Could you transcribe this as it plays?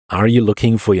Are you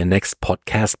looking for your next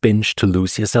podcast binge to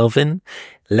lose yourself in?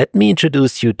 Let me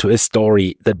introduce you to a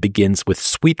story that begins with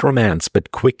sweet romance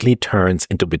but quickly turns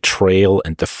into betrayal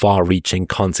and the far-reaching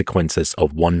consequences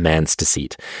of one man's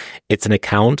deceit. It's an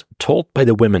account told by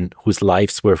the women whose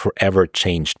lives were forever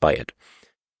changed by it.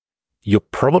 You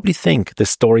probably think The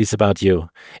Stories About You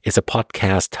is a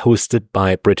podcast hosted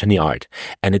by Brittany Art.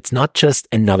 And it's not just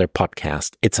another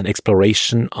podcast. It's an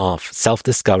exploration of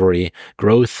self-discovery,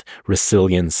 growth,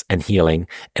 resilience, and healing.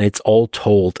 And it's all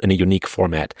told in a unique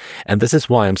format. And this is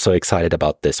why I'm so excited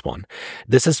about this one.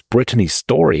 This is Brittany's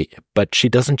story, but she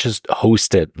doesn't just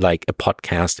host it like a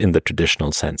podcast in the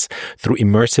traditional sense. Through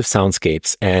immersive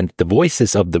soundscapes and the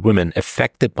voices of the women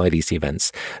affected by these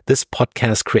events, this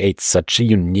podcast creates such a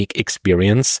unique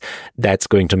experience that's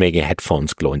going to make your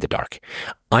headphones glow in the dark.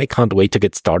 I can't wait to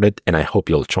get started, and I hope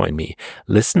you'll join me.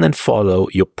 Listen and follow.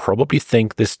 You'll probably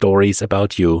think this story is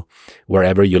about you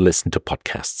wherever you listen to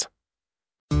podcasts.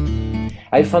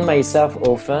 I found myself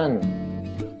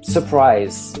often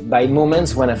surprised by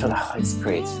moments when I felt, oh, it's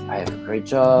great. I have a great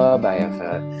job. I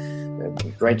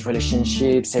have great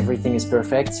relationships. Everything is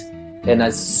perfect. And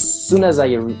as soon as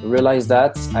I realized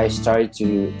that, I started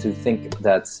to think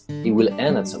that it will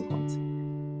end at some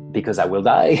point because I will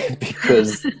die,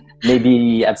 because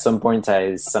maybe at some point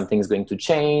something's going to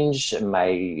change.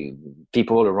 My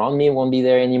people around me won't be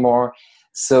there anymore.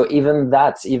 So even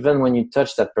when you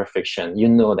touch that perfection, you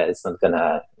know that it's not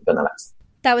gonna last.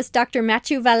 That was Dr.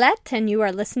 Mathieu Valette, and you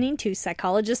are listening to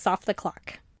Psychologists Off the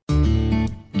Clock.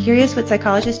 Curious what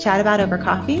psychologists chat about over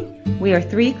coffee? We are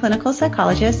three clinical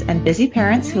psychologists and busy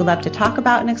parents who love to talk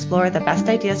about and explore the best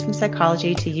ideas from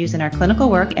psychology to use in our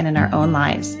clinical work and in our own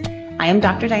lives. I am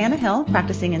Dr. Diana Hill,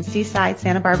 practicing in Seaside,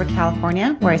 Santa Barbara,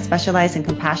 California, where I specialize in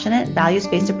compassionate,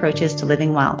 values-based approaches to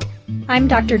living well. I'm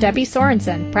Dr. Debbie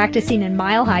Sorensen, practicing in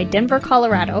Mile High, Denver,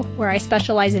 Colorado, where I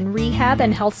specialize in rehab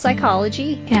and health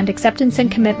psychology and acceptance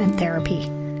and commitment therapy.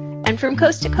 And from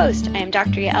coast to coast, I am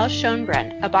Dr. Yael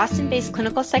Schoenbrunn, a Boston-based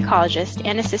clinical psychologist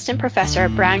and assistant professor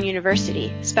at Brown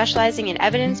University, specializing in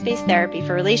evidence-based therapy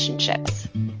for relationships.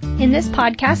 In this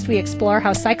podcast, we explore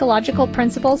how psychological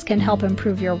principles can help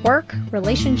improve your work,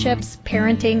 relationships,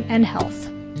 parenting, and health.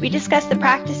 We discuss the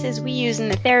practices we use in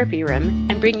the therapy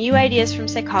room and bring you ideas from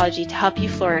psychology to help you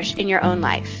flourish in your own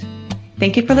life.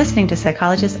 Thank you for listening to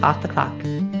Psychologists Off the Clock.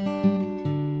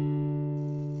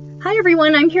 Hi,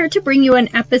 everyone. I'm here to bring you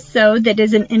an episode that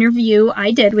is an interview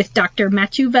I did with Dr.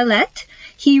 Mathieu Valette.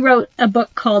 He wrote a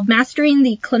book called Mastering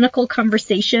the Clinical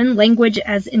Conversation, Language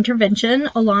as Intervention,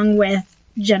 along with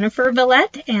Jennifer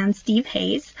Valette and Steve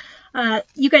Hayes.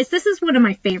 You guys, this is one of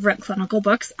my favorite clinical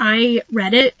books. I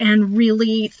read it and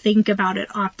really think about it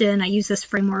often. I use this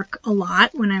framework a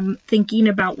lot when I'm thinking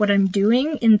about what I'm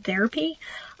doing in therapy.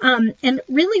 And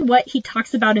really what he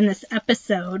talks about in this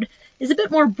episode is a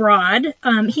bit more broad.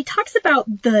 He talks about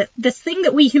this thing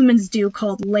that we humans do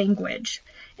called language.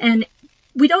 And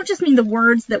we don't just mean the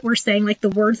words that we're saying, like the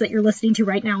words that you're listening to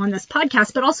right now on this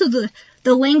podcast, but also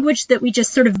the language that we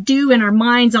just sort of do in our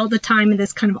minds all the time in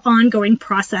this kind of ongoing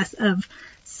process of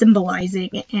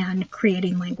symbolizing and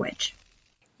creating language.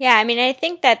 Yeah, I mean, I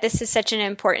think that this is such an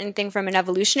important thing from an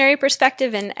evolutionary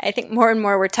perspective, and I think more and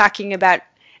more we're talking about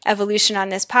evolution on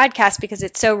this podcast because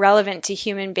it's so relevant to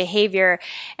human behavior.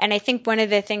 And I think one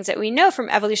of the things that we know from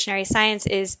evolutionary science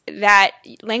is that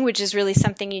language is really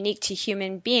something unique to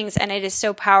human beings, and it is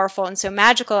so powerful and so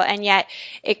magical, and yet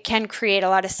it can create a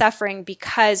lot of suffering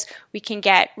because we can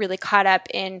get really caught up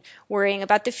in worrying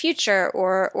about the future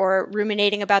or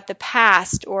ruminating about the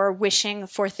past or wishing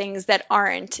for things that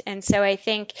aren't. And so I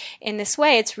think in this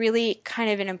way, it's really kind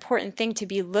of an important thing to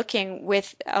be looking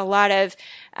with a lot of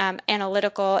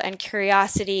analytical and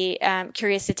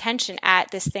curious attention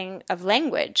at this thing of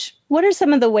language. What are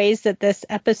some of the ways that this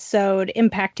episode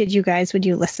impacted you guys when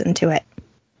you listened to it?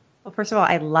 Well, first of all,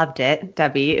 I loved it,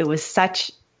 Debbie. It was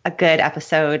such a good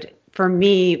episode for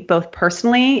me, both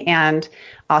personally and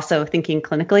also thinking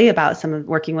clinically about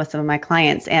working with some of my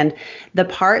clients. And the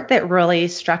part that really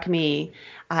struck me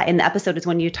in the episode is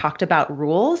when you talked about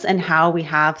rules and how we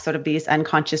have sort of these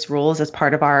unconscious rules as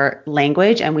part of our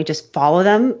language, and we just follow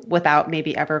them without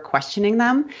maybe ever questioning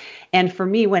them. And for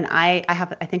me, when I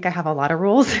think I have a lot of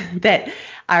rules that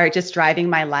are just driving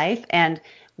my life. And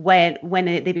when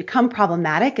they become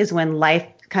problematic is when life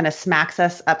kind of smacks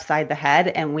us upside the head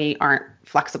and we aren't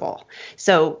flexible.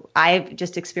 So I've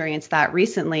just experienced that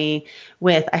recently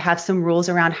I have some rules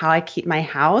around how I keep my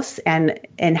house and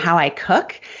how I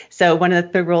cook. So one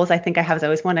of the rules I think I have is I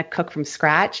always want to cook from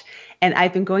scratch. And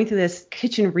I've been going through this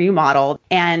kitchen remodel,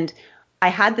 and I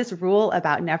had this rule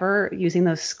about never using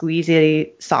those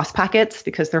squeezy sauce packets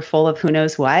because they're full of who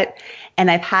knows what. And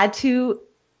I've had to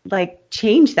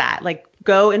change that,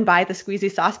 go and buy the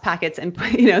squeezy sauce packets and,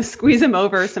 squeeze them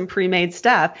over some pre-made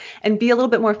stuff and be a little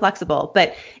bit more flexible.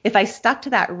 But if I stuck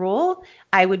to that rule,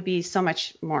 I would be so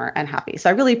much more unhappy. So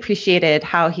I really appreciated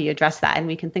how he addressed that. And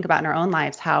we can think about in our own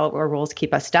lives how our rules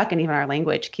keep us stuck, and even our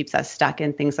language keeps us stuck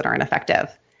in things that aren't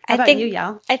effective. How about you,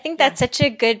 Yael? I think that's such a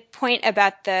good point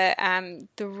about the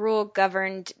rule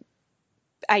governed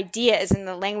ideas and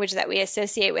the language that we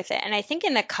associate with it. And I think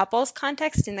in the couples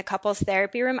context, in the couples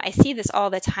therapy room, I see this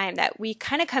all the time, that we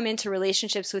kind of come into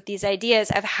relationships with these ideas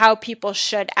of how people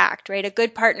should act, right? A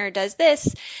good partner does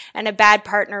this and a bad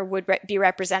partner would be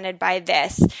represented by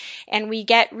this. And we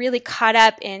get really caught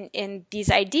up in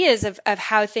these ideas of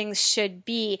how things should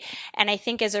be. And I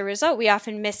think as a result, we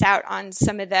often miss out on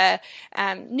some of the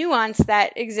nuance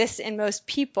that exists in most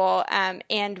people.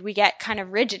 And we get kind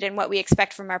of rigid in what we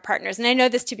expect from our partners. And I know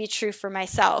this to be true for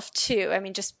myself too. I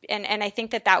mean, and I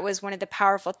think that was one of the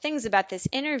powerful things about this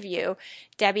interview,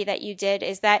 Debbie, that you did,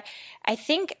 is that I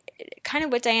think kind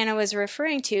of what Diana was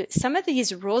referring to, some of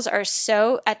these rules are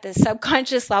so at the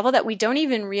subconscious level that we don't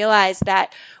even realize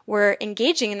that we're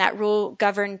engaging in that rule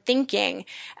governed thinking.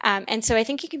 And so I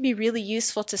think it can be really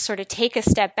useful to sort of take a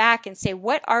step back and say,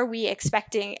 what are we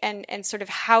expecting, and sort of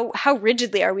how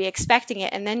rigidly are we expecting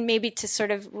it? And then maybe to sort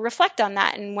of reflect on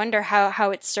that and wonder how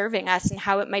it's serving us and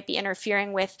how it might be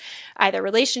interfering with either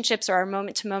relationships or our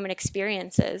moment to moment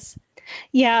experiences.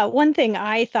 Yeah, one thing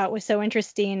I thought was so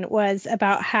interesting was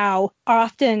about how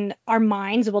often our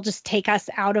minds will just take us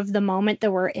out of the moment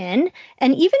that we're in.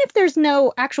 And even if there's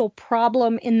no actual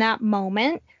problem in that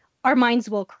moment, our minds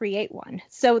will create one.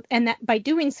 So, and that by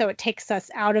doing so, it takes us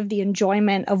out of the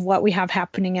enjoyment of what we have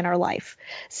happening in our life.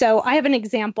 So I have an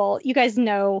example. You guys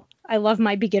know I love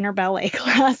my beginner ballet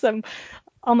class.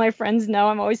 All my friends know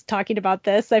I'm always talking about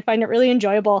this. I find it really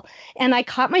enjoyable. And I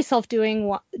caught myself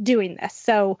doing this.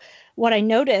 So what I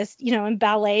noticed, in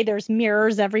ballet, there's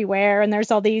mirrors everywhere, and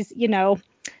there's all these,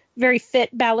 very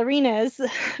fit ballerina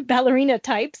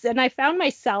types. And I found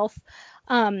myself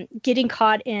getting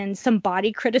caught in some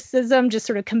body criticism, just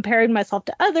sort of comparing myself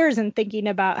to others and thinking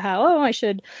about how, I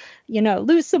should,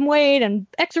 lose some weight and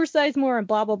exercise more and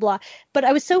blah, blah, blah. But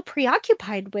I was so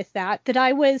preoccupied with that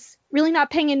I was really not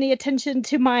paying any attention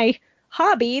to my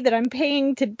hobby that I'm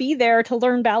paying to be there to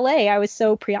learn ballet. I was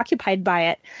so preoccupied by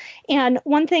it. And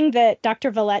one thing that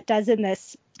Dr. Vellet does in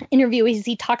this interview is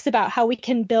he talks about how we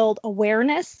can build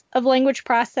awareness of language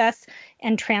process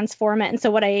and transform it. And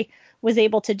so what I was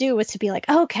able to do was to be like,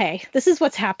 okay, this is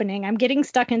what's happening. I'm getting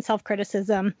stuck in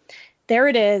self-criticism. There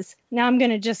it is. Now I'm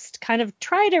going to just kind of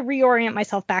try to reorient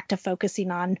myself back to focusing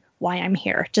on why I'm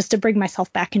here, just to bring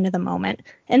myself back into the moment.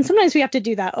 And sometimes we have to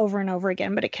do that over and over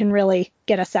again, but it can really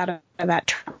get us out of that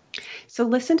trap. So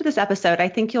listen to this episode. I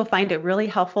think you'll find it really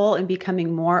helpful in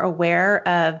becoming more aware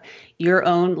of your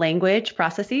own language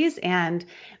processes, and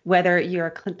whether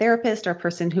you're a therapist or a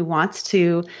person who wants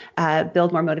to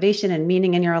build more motivation and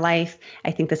meaning in your life,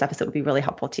 I think this episode will be really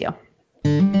helpful to you.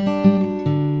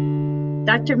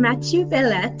 Dr. Matthew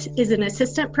Vellet is an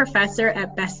assistant professor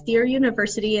at Bastyr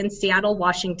University in Seattle,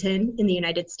 Washington, in the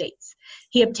United States.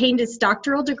 He obtained his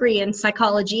doctoral degree in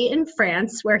psychology in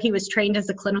France, where he was trained as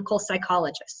a clinical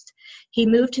psychologist. He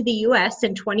moved to the U.S.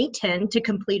 in 2010 to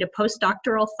complete a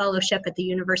postdoctoral fellowship at the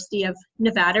University of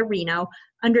Nevada, Reno,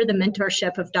 under the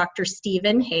mentorship of Dr.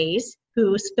 Stephen Hayes,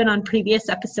 who's been on previous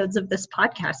episodes of this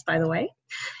podcast, by the way.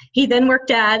 He then worked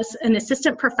as an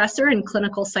assistant professor in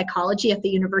clinical psychology at the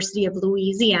University of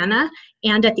Louisiana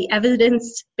and at the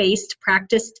Evidence-Based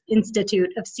Practice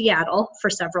Institute of Seattle for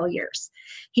several years.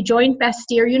 He joined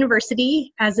Bastyr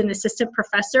University as an assistant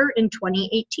professor in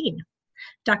 2018.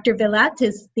 Dr. Vellet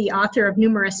is the author of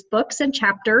numerous books and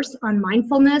chapters on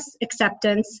mindfulness,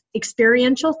 acceptance,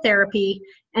 experiential therapy,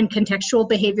 and contextual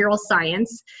behavioral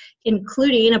science,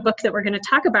 including a book that we're going to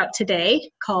talk about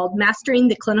today called Mastering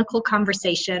the Clinical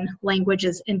Conversation, Language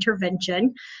as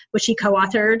Intervention, which he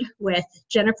co-authored with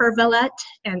Jennifer Vellet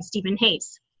and Stephen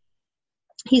Hayes.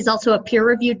 He's also a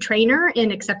peer-reviewed trainer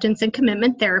in acceptance and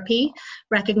commitment therapy,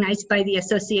 recognized by the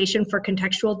Association for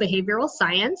Contextual Behavioral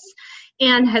Science,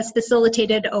 and has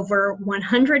facilitated over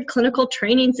 100 clinical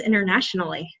trainings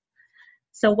internationally.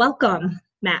 So welcome,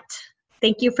 Matt.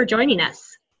 Thank you for joining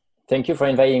us. Thank you for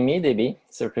inviting me, Debbie.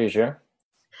 It's a pleasure.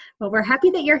 Well, we're happy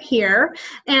that you're here.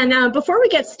 And before we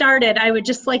get started, I would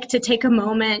just like to take a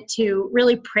moment to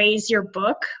really praise your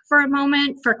book for a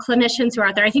moment for clinicians who are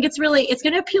out there. I think it's going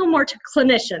to appeal more to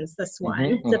clinicians, this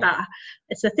one.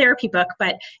 It's a therapy book,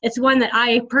 but it's one that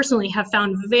I personally have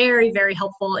found very, very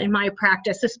helpful in my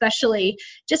practice, especially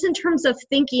just in terms of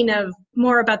thinking of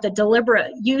more about the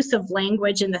deliberate use of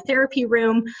language in the therapy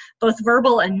room, both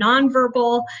verbal and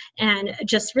nonverbal, and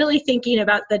just really thinking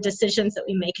about the decisions that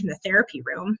we make in the therapy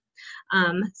room.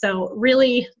 So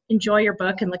really enjoy your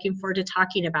book and looking forward to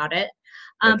talking about it.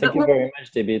 Thank you very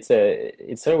much, Debbie.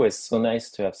 It's always so nice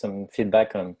to have some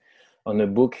feedback on a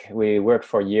book. We work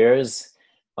for years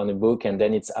on a book and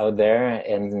then it's out there,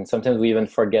 and sometimes we even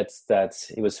forget that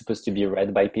it was supposed to be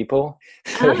read by people.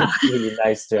 So it's really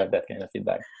nice to have that kind of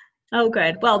feedback. Oh,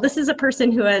 good. Well, this is a person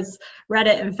who has read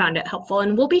it and found it helpful.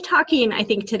 And we'll be talking, I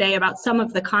think, today about some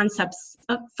of the concepts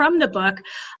from the book.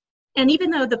 And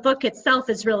even though the book itself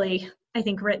is really, I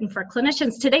think, written for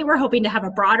clinicians, today we're hoping to have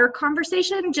a broader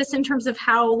conversation just in terms of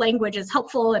how language is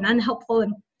helpful and unhelpful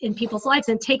in people's lives,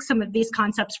 and take some of these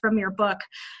concepts from your book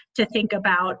to think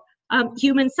about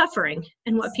human suffering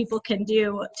and what people can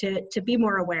do to be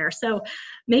more aware. So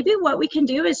maybe what we can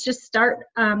do is just start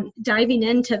diving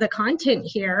into the content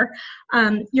here.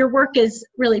 Your work is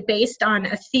really based on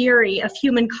a theory of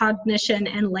human cognition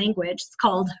and language. It's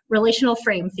called relational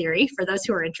frame theory, for those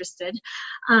who are interested.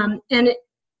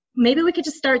 Maybe we could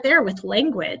just start there with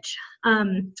language.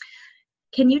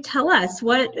 Can you tell us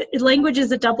what language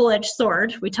is? A double-edged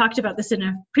sword. We talked about this in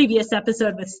a previous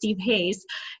episode with Steve Hayes.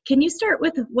 Can you start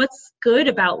with what's good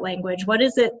about language? What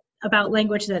is it about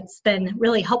language that's been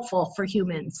really helpful for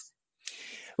humans?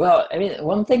 Well, I mean,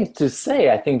 one thing to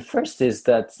say, I think first is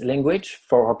that language,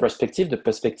 for our perspective, the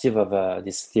perspective of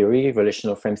this theory,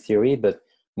 relational frame theory, but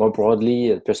more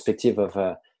broadly, the perspective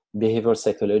of behavioral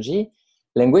psychology,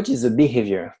 language is a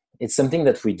behavior. It's something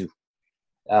that we do.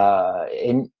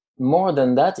 And more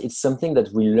than that, it's something that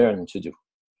we learn to do.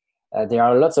 There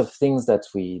are lots of things that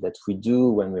we do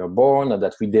when we are born, or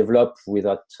that we develop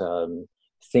without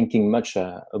thinking much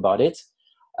about it,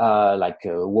 like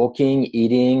walking,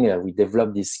 eating. We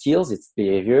develop these skills, it's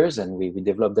behaviors, and we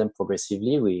develop them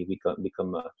progressively.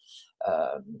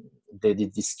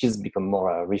 These skills become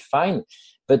more refined.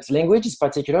 But language is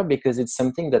particular because it's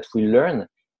something that we learn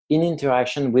in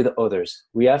interaction with others.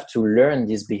 We have to learn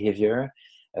this behavior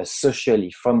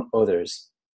socially from others.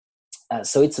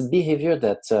 So it's a behavior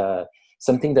that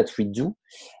something that we do,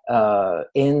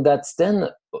 and that then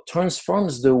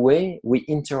transforms the way we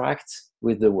interact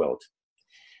with the world.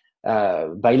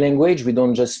 By language, we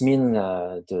don't just mean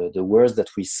the words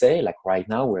that we say, like right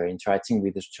now we're interacting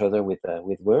with each other with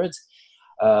words,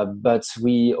 but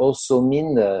we also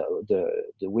mean the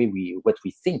way what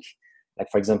we think. Like,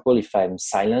 for example, if I'm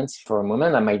silent for a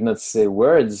moment, I might not say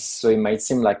words, so it might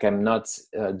seem like I'm not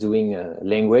doing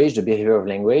language, the behavior of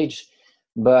language,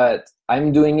 but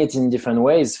I'm doing it in different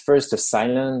ways. First, a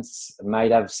silence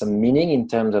might have some meaning in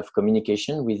terms of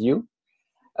communication with you.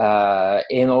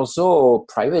 And also,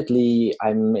 privately,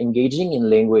 I'm engaging in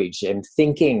language. I'm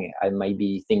thinking. I might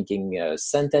be thinking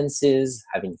sentences,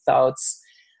 having thoughts.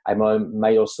 I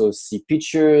might also see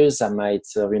pictures. I might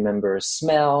remember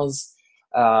smells.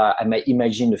 I might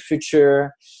imagine the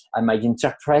future. I might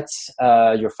interpret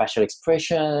your facial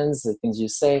expressions, the things you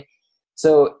say.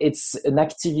 So it's an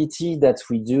activity that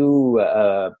we do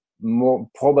more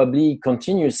probably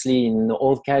continuously in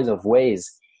all kinds of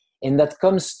ways, and that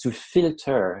comes to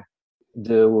filter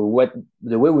the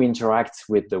way we interact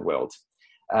with the world.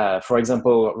 For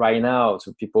example, right now,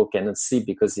 so people cannot see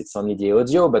because it's only the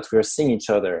audio, but we're seeing each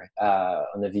other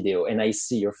on the video, and I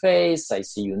see your face, I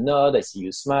see you nod, I see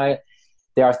you smile.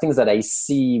 There are things that I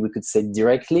see, we could say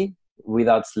directly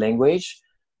without language,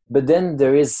 but then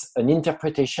there is an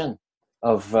interpretation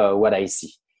of what I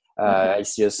see. I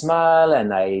see a smile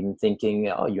and I'm thinking,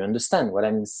 oh, you understand what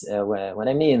I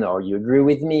mean, or you agree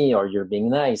with me, or you're being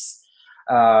nice.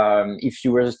 If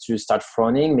you were to start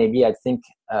frowning, maybe I'd think,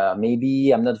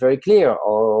 maybe I'm not very clear,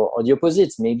 or the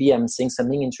opposite, maybe I'm saying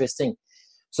something interesting.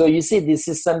 So you see, this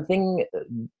is something,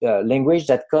 language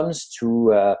that comes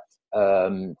to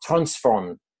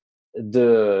transform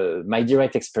my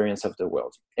direct experience of the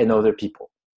world and other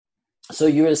people. So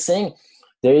you were saying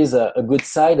there is a good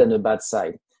side and a bad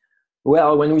side.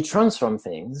 Well, when we transform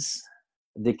things,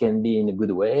 they can be in a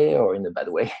good way or in a bad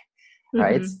way,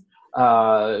 right?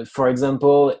 For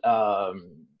example,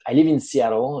 I live in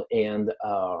Seattle, and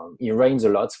it rains a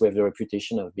lot. So we have the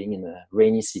reputation of being in a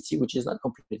rainy city, which is not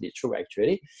completely true,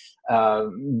 actually.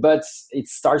 But it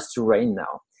starts to rain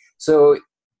now. So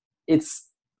it's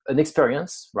an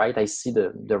experience, right? I see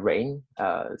the rain,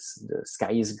 the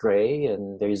sky is gray,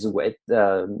 and there is wet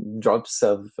drops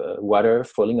of water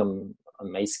falling on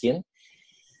my skin.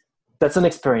 That's an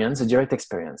experience, a direct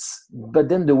experience. But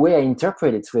then the way I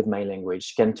interpret it with my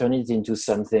language can turn it into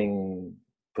something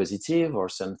positive or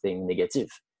something negative.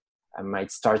 I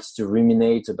might start to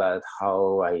ruminate about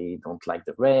how I don't like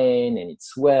the rain and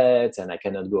it's wet and I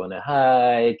cannot go on a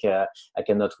hike. I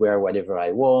cannot wear whatever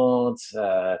I want.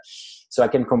 So I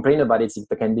can complain about it. It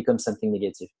can become something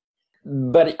negative.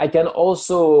 But I can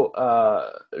also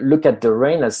look at the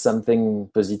rain as something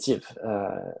positive,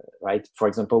 right? For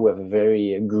example, we have a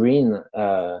very green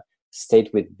state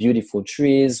with beautiful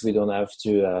trees. We don't have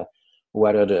to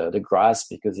water the grass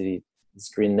because it's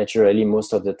green naturally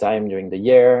most of the time during the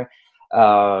year.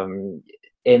 And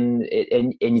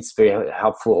it's very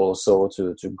helpful also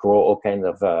to grow all kinds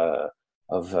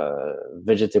of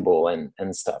vegetable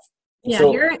and stuff. Yeah,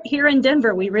 so, here in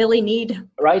Denver, we really need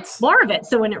more of it.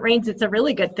 So when it rains, it's a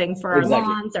really good thing for our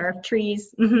lawns, our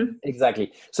trees. Mm-hmm.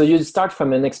 Exactly. So you start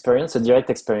from an experience, a direct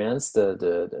experience,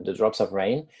 the drops of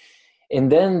rain.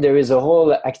 And then there is a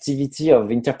whole activity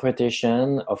of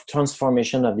interpretation, of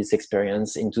transformation of this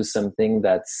experience into something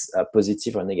that's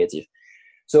positive or negative.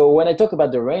 So when I talk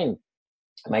about the rain,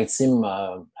 it might seem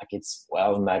like it's,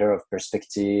 a matter of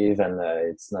perspective and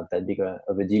it's not that big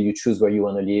of a deal. You choose where you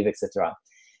want to live, etc.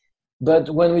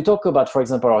 But when we talk about, for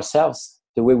example, ourselves,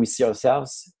 the way we see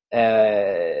ourselves,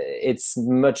 it's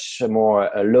much more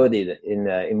loaded in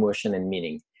emotion and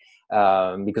meaning.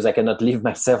 Because I cannot live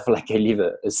myself like I live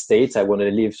a state. I want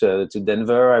to live to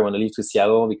Denver. I want to live to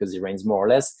Seattle because it rains more or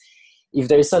less. If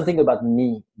there is something about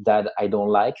me that I don't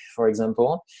like, for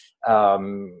example,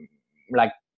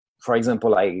 like, for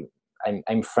example,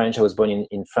 I'm French. I was born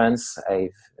in France. I've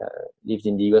lived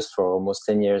in the US for almost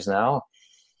 10 years now.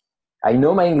 I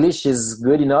know my English is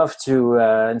good enough to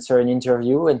answer an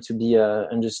interview and to be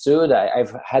understood.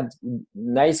 I've had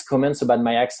nice comments about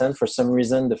my accent. For some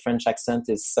reason, the French accent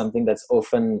is something that's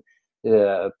often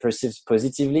perceived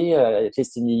positively, at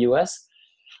least in the US.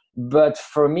 But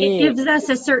for me... It gives us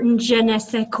a certain je ne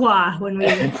sais quoi when we...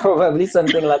 Probably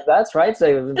something like that, right?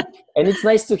 So, and it's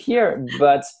nice to hear.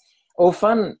 But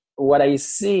often what I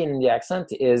see in the accent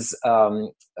is a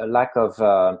lack of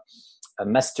a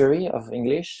mastery of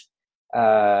English.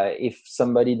 If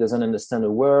somebody doesn't understand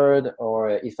a word, or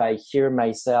if I hear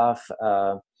myself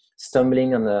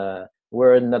stumbling on a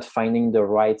word, not finding the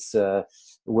right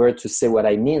word to say what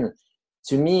I mean,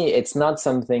 to me, it's not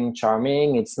something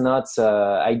charming. It's not,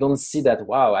 I don't see that,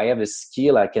 wow, I have a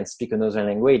skill, I can speak another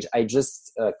language. I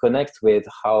just connect with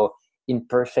how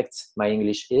imperfect my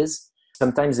English is.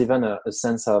 Sometimes even a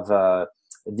sense of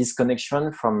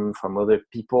disconnection from other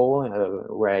people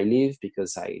where I live,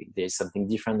 because there's something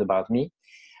different about me.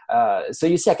 So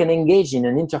you see, I can engage in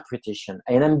an interpretation,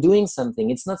 and I'm doing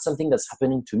something. It's not something that's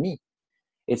happening to me.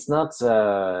 It's not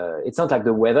like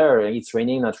the weather. It's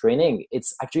raining, not raining.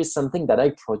 It's actually something that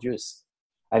I produce.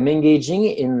 I'm engaging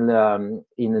in an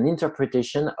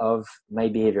interpretation of my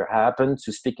behavior. I happen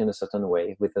to speak in a certain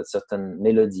way, with a certain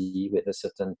melody, with a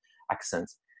certain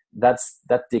accent. That's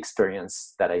the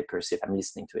experience that I perceive. I'm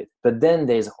listening to it. But then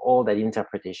there's all that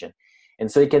interpretation.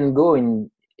 And so it can go in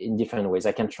different ways.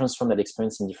 I can transform that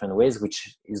experience in different ways,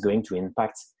 which is going to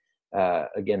impact,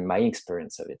 again, my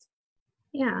experience of it.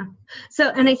 Yeah. So,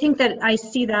 and I think that I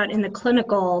see that in the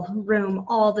clinical room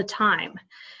all the time.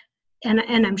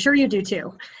 And I'm sure you do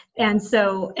too. And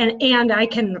so, and I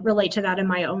can relate to that in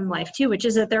my own life too, which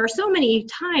is that there are so many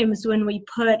times when we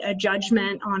put a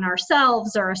judgment on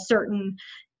ourselves or a certain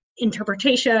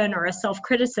interpretation or a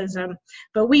self-criticism,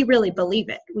 but we really believe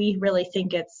it. We really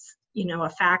think it's, a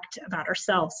fact about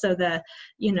ourselves. So the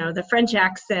French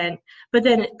accent, but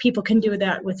then people can do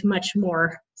that with much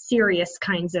more serious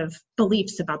kinds of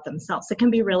beliefs about themselves. It can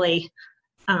be really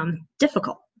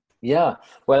difficult. Yeah.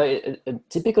 Well, a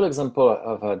typical example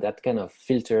of that kind of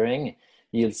filtering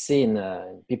you'll see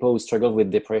in people who struggle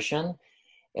with depression,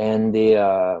 and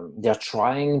they're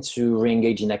trying to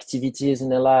re-engage in activities in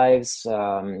their lives.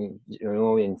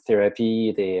 In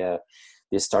therapy,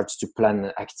 they start to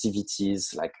plan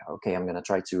activities like, okay, I'm going to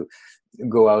try to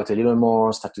go out a little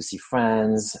more, start to see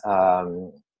friends,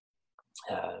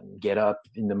 get up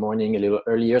in the morning a little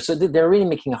earlier. So they're really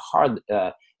making hard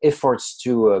efforts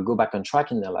to go back on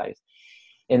track in their life.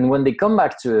 And when they come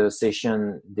back to a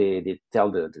session, they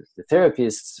tell the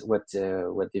therapists what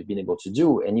they've been able to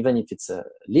do. And even if it's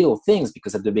little things,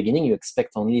 because at the beginning you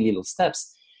expect only little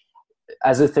steps.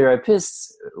 As a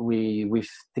therapist, we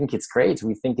think it's great.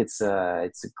 We think it's a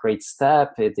great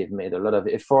step. They've made a lot of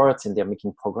effort and they're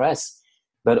making progress.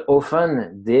 But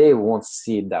often they won't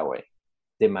see it that way.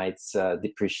 they might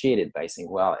depreciate it by saying,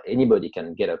 well, anybody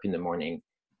can get up in the morning.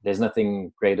 There's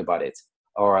nothing great about it.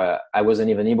 Or I wasn't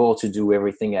even able to do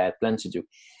everything I had planned to do.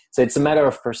 So it's a matter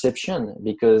of perception,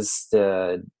 because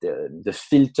the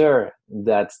filter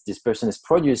that this person is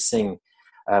producing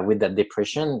with that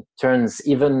depression turns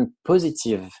even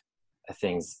positive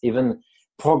things, even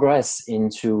progress,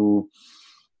 into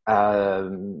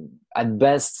at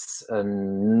best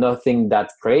nothing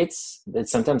that great, but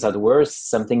sometimes at worst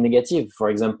something negative. For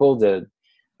example, the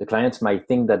client might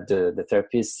think that the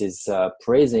therapist is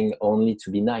praising only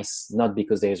to be nice, not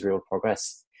because there is real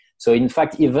progress. So in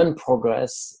fact, even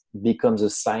progress becomes a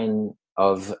sign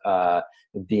of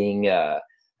being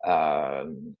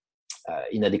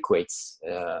inadequate.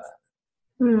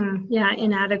 Yeah,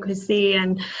 inadequacy.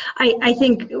 And I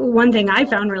think one thing I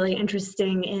found really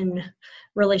interesting in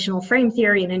relational frame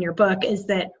theory and in your book is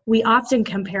that we often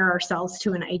compare ourselves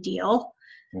to an ideal,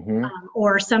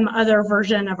 or some other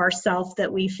version of ourselves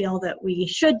that we feel that we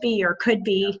should be or could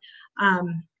be.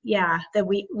 That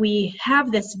we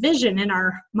have this vision in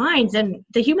our minds, and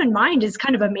the human mind is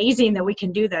kind of amazing that we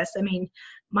can do this. I mean,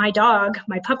 my dog,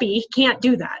 my puppy, can't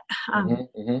do that,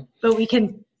 but we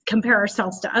can compare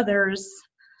ourselves to others.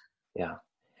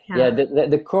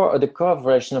 The core of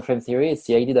relational frame theory is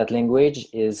the idea that language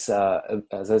is,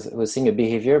 as I was saying, a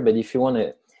behavior. But if you want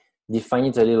to define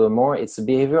it a little more, it's a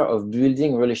behavior of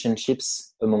building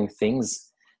relationships among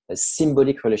things,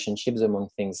 symbolic relationships among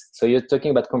things. So you're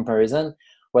talking about comparison.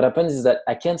 What happens is that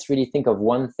I can't really think of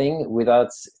one thing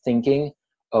without thinking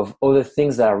of other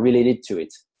things that are related to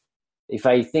it. If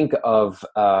I think of,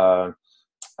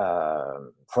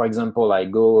 for example, I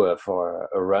go for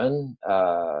a run.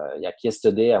 Like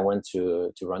yesterday, I went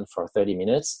to run for 30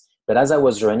 minutes. But as I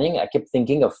was running, I kept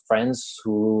thinking of friends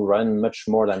who run much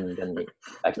more than me,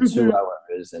 like 2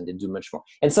 hours, and they do much more.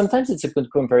 And sometimes it's a good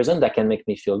comparison that can make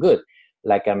me feel good.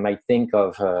 Like I might think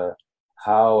of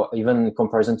how, even in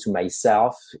comparison to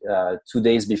myself, 2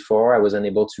 days before I was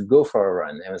unable to go for a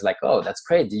run. I was like, oh, that's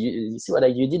great. You see what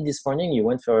you did this morning? You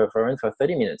went for a run for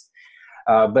 30 minutes.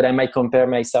 But I might compare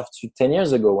myself to 10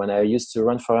 years ago when I used to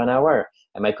run for an hour.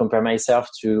 I might compare myself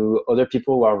to other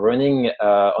people who are running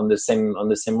on the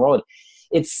same road.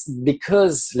 It's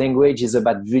because language is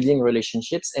about building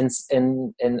relationships, and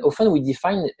often we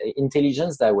define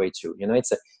intelligence that way too.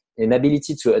 It's an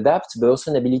ability to adapt, but also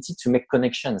an ability to make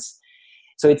connections.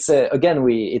 So it's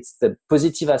it's the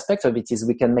positive aspect of it is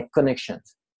we can make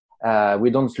connections. We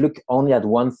don't look only at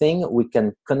one thing. We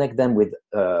can connect them with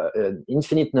an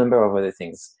infinite number of other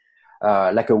things,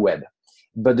 like a web.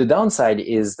 But the downside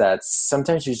is that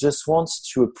sometimes you just want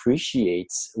to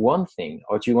appreciate one thing,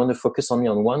 or do you want to focus only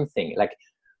on one thing? Like,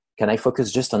 can I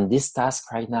focus just on this task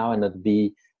right now and not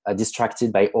be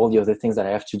distracted by all the other things that I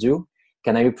have to do?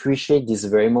 Can I appreciate this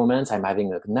very moment? I'm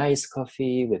having a nice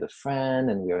coffee with a friend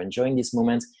and we are enjoying this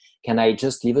moment. Can I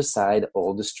just leave aside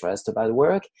all the stress about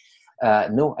work?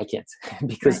 No, I can't,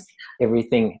 because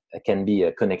everything can be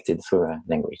connected through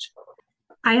language.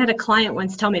 I had a client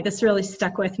once tell me, this really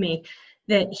stuck with me,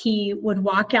 that he would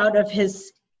walk out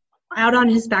on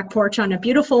his back porch on a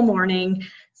beautiful morning,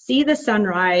 see the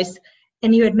sunrise,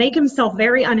 and he would make himself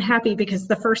very unhappy because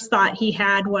the first thought he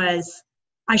had was,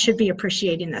 I should be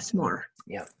appreciating this more.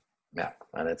 Yeah.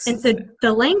 And so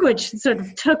the language sort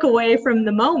of took away from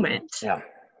the moment.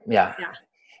 Yeah.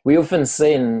 We often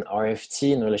say in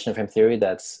RFT, in relational frame theory,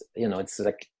 that it's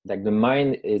like the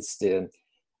mind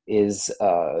is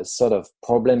sort of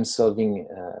problem-solving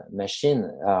machine,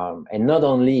 and not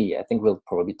only. I think we'll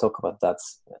probably talk about that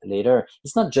later.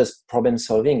 It's not just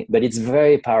problem-solving, but it's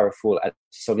very powerful at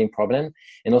solving problem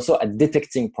and also at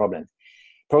detecting problem.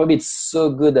 Probably it's so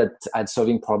good at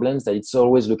solving problems that it's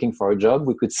always looking for a job,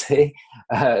 we could say.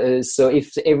 So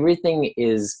if everything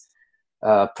is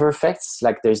perfect,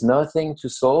 like there's nothing to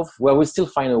solve, well, we still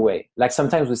find a way. Like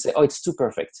sometimes we say, oh, it's too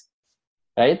perfect,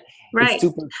 right? It's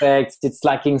too perfect, it's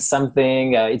lacking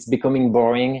something, it's becoming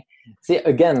boring. See,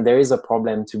 again, there is a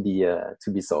problem to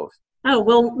be solved. Oh,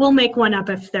 we'll make one up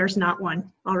if there's not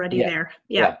one already there.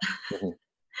 Yeah. Mm-hmm.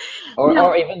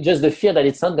 Or even just the fear that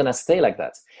it's not going to stay like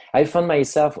that. I found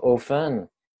myself often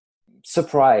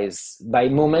surprised by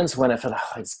moments when I felt,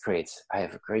 oh, it's great. I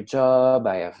have a great job.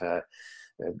 I have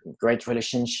great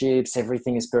relationships.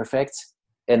 Everything is perfect.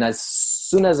 And as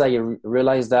soon as I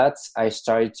realized that, I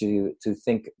started to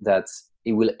think that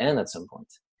it will end at some point,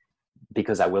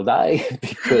 because I will die,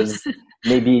 because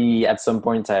maybe at some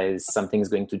point something's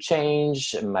going to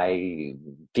change. My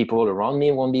people around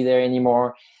me won't be there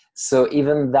anymore. So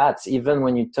even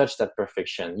when you touch that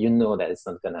perfection, you know that it's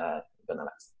not gonna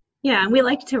last. Yeah, and we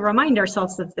like to remind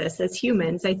ourselves of this as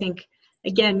humans. I think,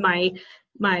 again, my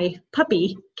my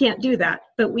puppy can't do that.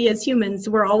 But we as humans,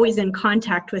 we're always in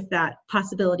contact with that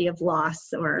possibility of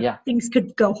loss, or things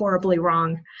could go horribly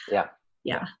wrong.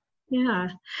 Yeah.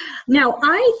 Now,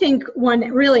 I think one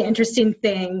really interesting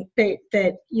thing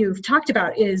that you've talked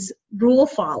about is rule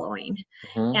following,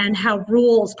 and how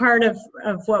rules, part of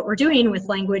what we're doing with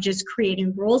language is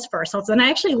creating rules for ourselves. And I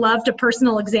actually loved a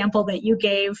personal example that you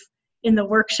gave in the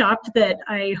workshop that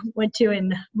I went to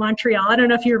in Montreal. I don't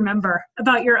know if you remember,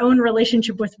 about your own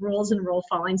relationship with rules and rule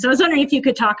following. So I was wondering if you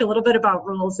could talk a little bit about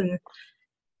rules and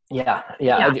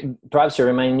perhaps you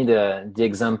remind me the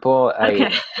example.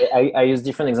 Okay. I use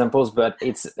different examples, but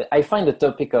I find the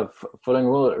topic of following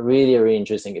rule really, really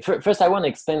interesting. First, I want to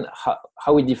explain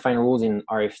how we define rules in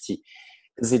RFT,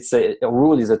 because a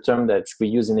rule is a term that we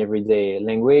use in everyday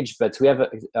language, but we have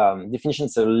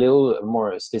definitions a little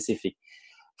more specific.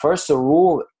 First, a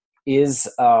rule is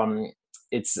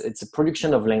it's a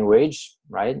production of language,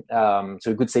 right? So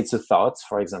you could say it's a thought,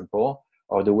 for example,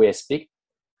 or the way I speak,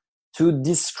 to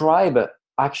describe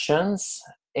actions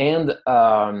and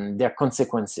their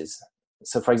consequences.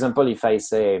 So, for example, if I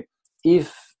say,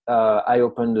 if I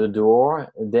open the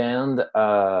door, then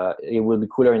it will be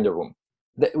cooler in the room.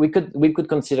 We could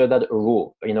consider that a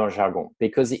rule in our jargon,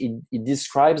 because it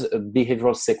describes a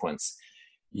behavioral sequence.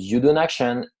 You do an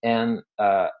action, and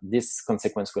this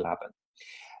consequence will happen.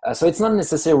 So it's not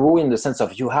necessarily a rule in the sense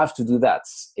of you have to do that.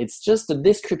 It's just a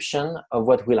description of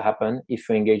what will happen if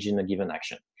you engage in a given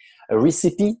action. A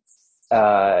recipe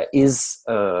is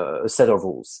a set of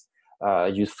rules.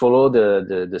 You follow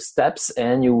the steps,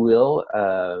 and you will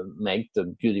make the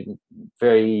beautiful,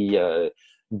 very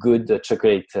good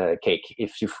chocolate cake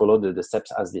if you follow the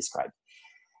steps as described.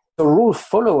 So rule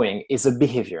following is a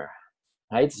behavior,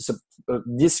 right? So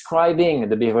describing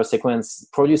the behavior sequence,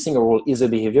 producing a rule is a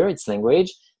behavior, it's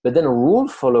language, but then rule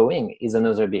following is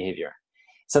another behavior.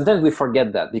 Sometimes we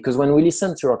forget that, because when we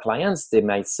listen to our clients, they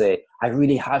might say, I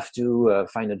really have to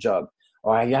find a job,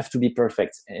 or I have to be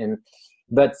perfect.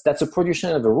 But that's a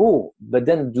production of a rule. But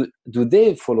then do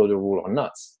they follow the rule or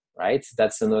not, right?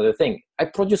 That's another thing. I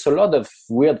produce a lot of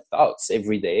weird thoughts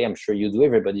every day. I'm sure you do,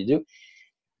 everybody do.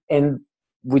 And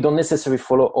we don't necessarily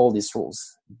follow all these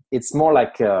rules. It's more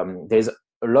like there's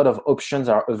a lot of options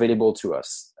are available to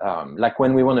us. Like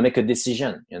when we want to make a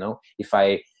decision, if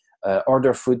I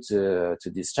order food to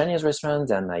this Chinese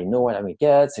restaurant, and I know what I will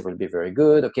get, it will be very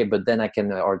good. Okay, but then I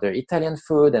can order Italian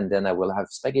food, and then I will have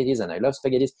spaghettis, and I love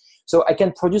spaghettis. So I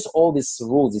can produce all these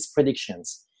rules, these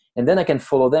predictions, and then I can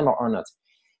follow them or not.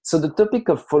 So the topic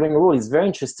of following rule is very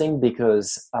interesting,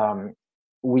 because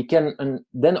we can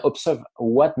then observe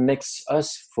what makes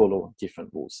us follow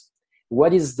different rules.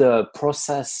 What is the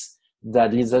process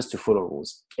that leads us to follow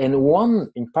rules? And one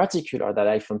in particular that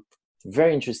I found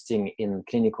very interesting in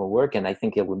clinical work, and I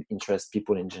think it would interest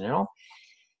people in general,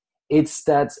 it's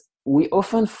that we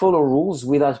often follow rules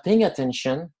without paying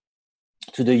attention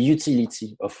to the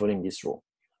utility of following this rule.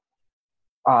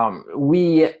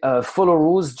 We follow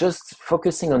rules just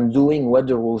focusing on doing what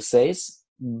the rule says,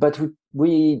 but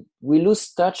we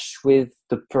lose touch with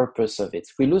the purpose of it.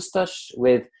 We lose touch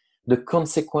with the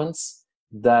consequence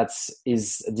that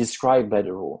is described by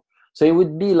the rule. So it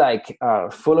would be like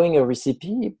following a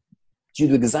recipe. You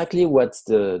do exactly what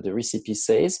the recipe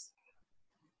says,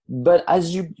 but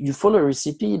as you follow a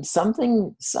recipe,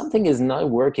 something is not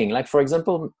working. Like, for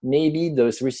example, maybe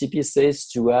the recipe says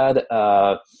to add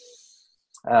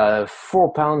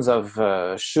 4 pounds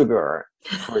of sugar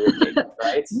for your cake,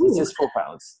 right? This is 4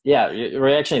 pounds. Yeah, your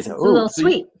reaction is, a little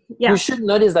sweet. Yeah. You should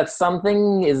notice that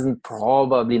something is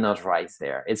probably not right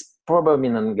there. It's probably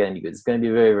not going to be good. It's going to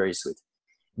be very, very sweet.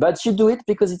 But you do it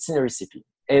because it's in a recipe.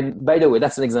 And by the way,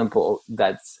 that's an example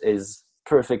that is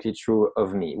perfectly true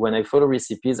of me. When I follow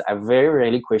recipes, I very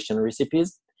rarely question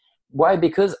recipes. Why?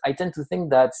 Because I tend to think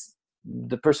that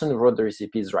the person who wrote the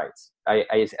recipe is right.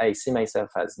 I see myself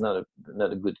as not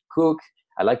a good cook.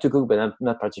 I like to cook, but I'm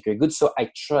not particularly good. So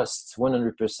I trust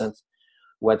 100%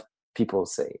 what people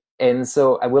say. And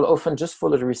so I will often just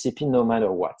follow the recipe no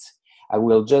matter what. I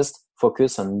will just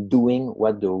focus on doing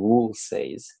what the rule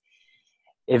says.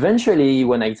 Eventually,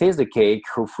 when I taste the cake,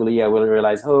 hopefully I will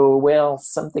realize, oh, well,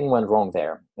 something went wrong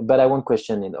there. But I won't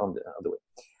question it on the other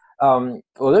way.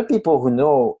 Other people who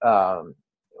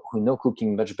know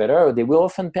cooking much better, they will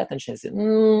often pay attention and say,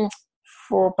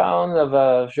 4 pounds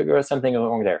of sugar, something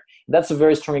wrong there. That's a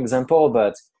very strong example,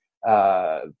 but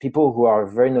people who are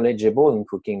very knowledgeable in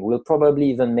cooking will probably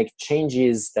even make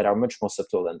changes that are much more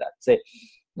subtle than that. Say,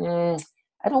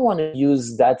 I don't want to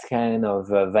use that kind of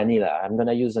vanilla. I'm going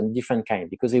to use a different kind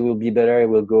because it will be better. It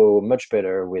will go much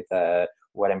better with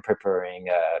what I'm preparing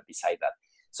beside that.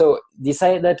 So this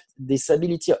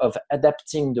ability of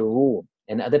adapting the rule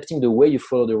and adapting the way you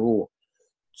follow the rule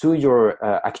to your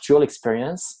actual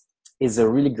experience is a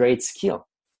really great skill,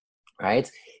 right?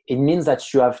 It means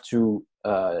that you have to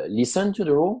listen to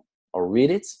the rule or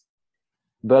read it,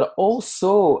 but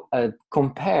also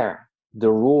compare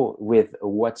the rule with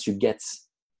what you get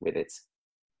with it,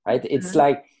 right? It's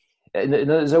like,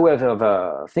 another way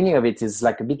of thinking of it is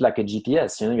like a bit like a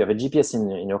GPS. You have a GPS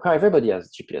in your car. Everybody has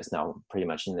GPS now, pretty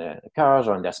much, in their cars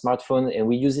or in their smartphone, and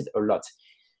we use it a lot.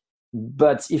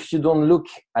 But if you don't look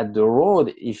at the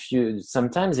road,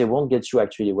 sometimes they won't get you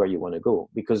actually where you want to go,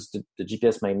 because the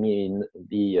GPS might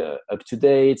be up to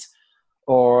date,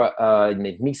 or it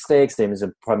make mistakes. There is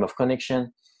a problem of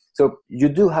connection. So you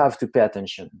do have to pay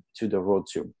attention to the road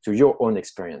too, to your own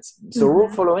experience. So rule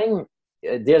following,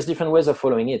 there's different ways of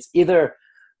following it. Either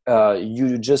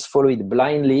you just follow it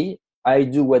blindly. I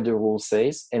do what the rule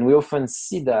says, and we often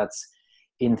see that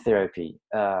in therapy.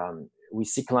 We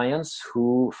see clients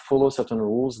who follow certain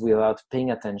rules without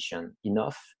paying attention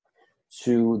enough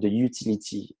to the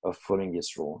utility of following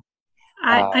this rule.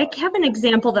 I have an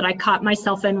example that I caught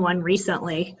myself in one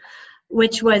recently,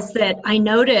 which was that I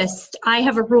noticed I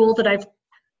have a rule that I've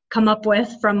come up with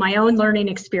from my own learning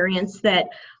experience that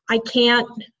I can't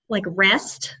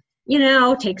rest,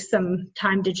 take some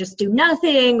time to just do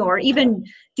nothing, or even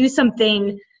do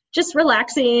something just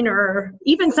relaxing, or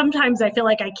even sometimes I feel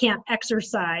like I can't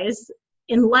exercise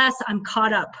unless I'm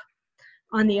caught up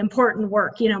on the important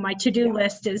work. My to-do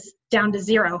list is down to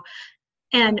 0.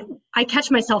 And I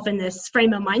catch myself in this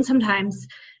frame of mind sometimes.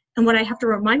 And what I have to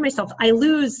remind myself, I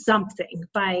lose something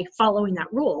by following that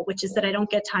rule, which is that I don't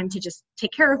get time to just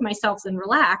take care of myself and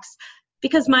relax,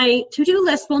 because my to-do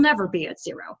list will never be at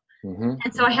 0.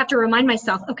 And so I have to remind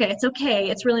myself, it's okay.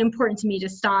 It's really important to me to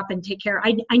stop and take care.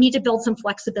 I need to build some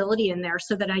flexibility in there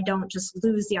so that I don't just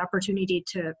lose the opportunity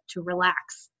to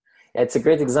relax. It's a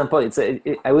great example.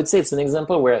 I would say it's an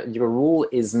example where your rule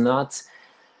is not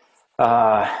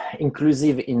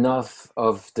inclusive enough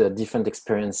of the different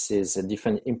experiences,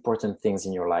 different important things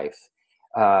in your life.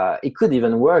 It could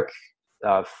even work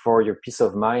for your peace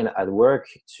of mind at work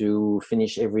to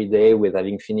finish every day with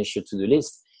having finished your to-do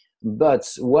list. But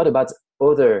what about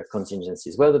other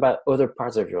contingencies? What about other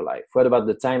parts of your life? What about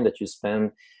the time that you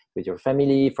spend with your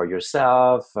family, for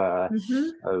yourself,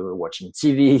 watching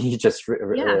TV,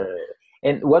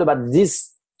 and what about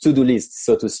this to-do list,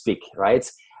 so to speak, right?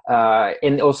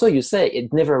 And also, you say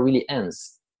it never really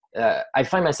ends. I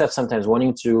find myself sometimes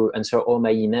wanting to answer all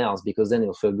my emails because then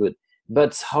it'll feel good.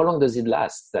 But how long does it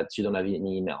last that you don't have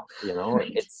any email?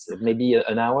 Right. It's maybe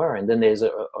an hour, and then there's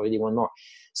already one more.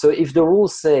 So if the rule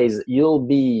says you'll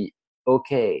be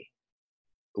okay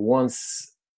once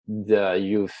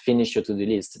you finish your to-do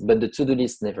list, but the to-do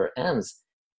list never ends,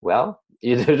 well,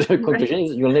 the conclusion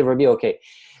is you'll never be okay.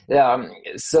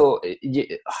 So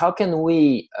how can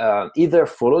we either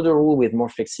follow the rule with more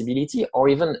flexibility, or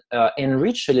even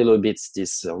enrich a little bit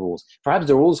these rules? Perhaps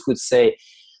the rules could say,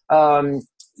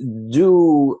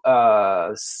 do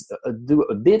a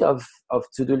bit of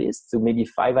to-do list, to maybe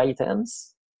 5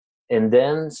 items, and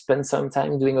then spend some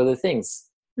time doing other things.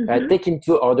 Or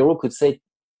the rule could say,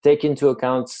 take into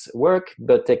account work,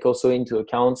 but take also into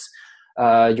account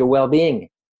your well-being,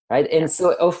 right? And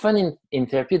so often in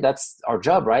therapy, that's our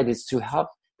job, right? Is to help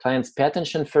clients pay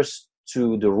attention first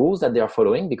to the rules that they are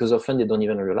following, because often they don't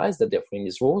even realize that they're following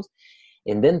these rules,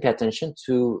 and then pay attention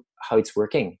to how it's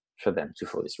working for them to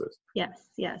follow these rules.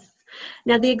 Yes.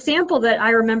 Now, the example that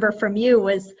I remember from you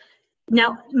was,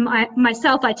 now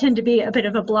myself, I tend to be a bit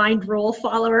of a blind rule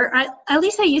follower. At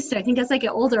least I used to. I think as I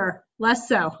get older, less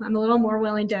so. I'm a little more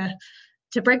willing to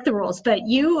break the rules. But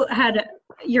you had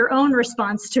your own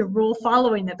response to rule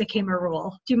following that became a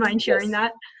rule. Do you mind sharing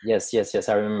that? Yes.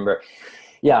 I remember.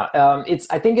 Yeah,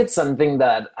 I think it's something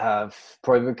that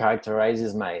probably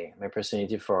characterizes my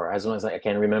personality for as long as I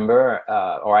can remember,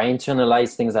 or I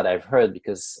internalize things that I've heard,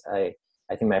 because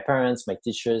I think my parents, my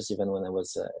teachers, even when I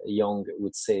was young,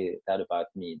 would say that about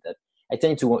me, that I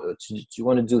tend to want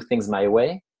to do things my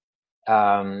way.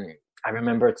 I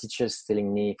remember teachers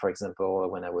telling me, for example,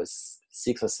 when I was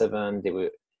 6 or 7, they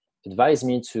would advise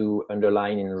me to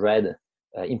underline in red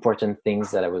important things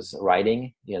that I was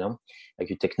writing, like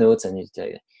you take notes and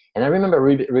and I remember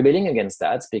rebelling against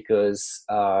that, because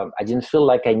I didn't feel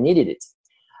like I needed it.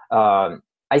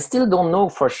 I still don't know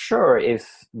for sure if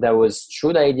that was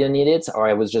true that I didn't need it, or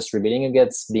I was just rebelling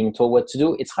against being told what to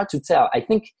do. It's hard to tell. I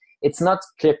think it's not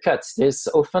clear cut. There's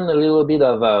often a little bit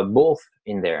of both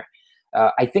in there.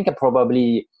 I think I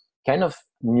probably kind of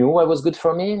knew what was good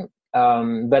for me,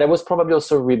 but I was probably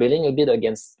also rebelling a bit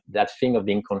against that thing of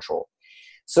being controlled.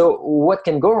 So what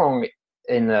can go wrong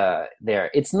there.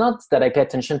 It's not that I pay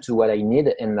attention to what I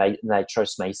need and I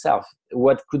trust myself.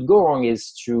 What could go wrong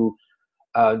is to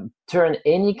turn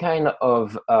any kind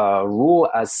of rule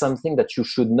as something that you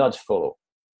should not follow,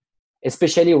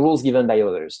 especially rules given by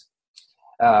others.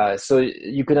 So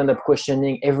you could end up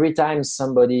questioning every time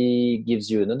somebody gives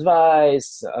you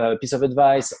a piece of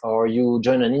advice, or you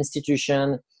join an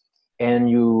institution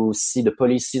and you see the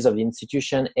policies of the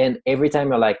institution, and every time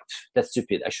you're like, that's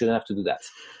stupid, I shouldn't have to do that.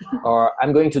 Or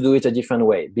I'm going to do it a different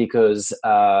way because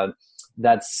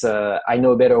that's I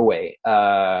know a better way,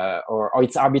 or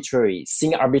it's arbitrary,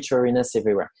 seeing arbitrariness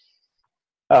everywhere.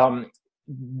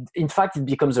 In fact, it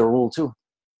becomes a rule too.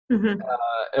 Mm-hmm.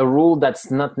 A rule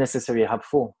that's not necessarily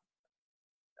helpful.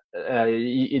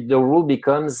 The rule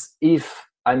becomes, if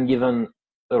I'm given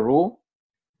a rule,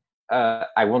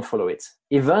 I won't follow it,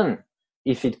 even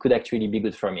if it could actually be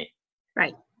good for me.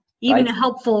 Right. Even a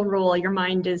helpful rule, your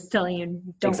mind is telling you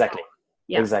don't. Exactly.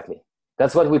 Yeah. Exactly.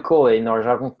 That's what we call in our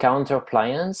jargon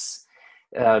counter-pliance,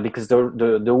 because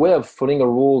the way of following the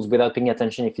rules without paying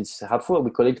attention if it's helpful, we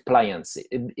call it pliance.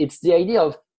 It's the idea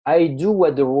of I do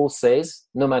what the rule says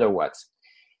no matter what.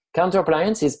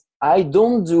 Counter-pliance is I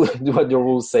don't do what the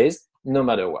rule says no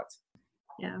matter what.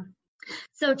 Yeah.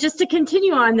 So just to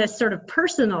continue on this sort of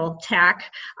personal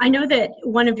tack, I know that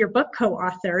one of your book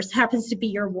co-authors happens to be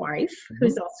your wife,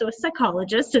 who's also a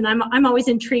psychologist, and I'm always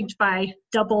intrigued by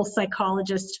double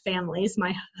psychologist families.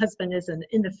 My husband is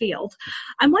in the field.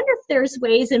 I wonder if there's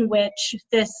ways in which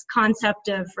this concept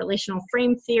of relational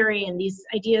frame theory and these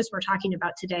ideas we're talking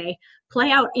about today play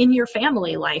out in your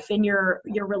family life, in your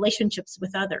relationships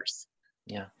with others.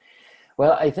 Yeah.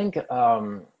 Well, I think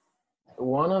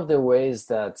one of the ways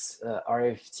that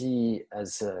RFT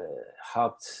has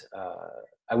helped,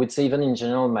 I would say even in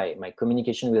general, my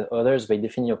communication with others, but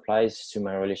definitely applies to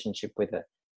my relationship with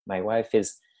my wife,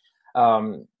 is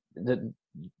the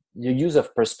use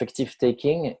of perspective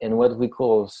taking and what we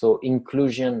call also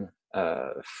inclusion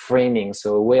framing.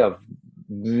 So a way of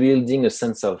building a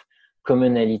sense of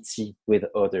commonality with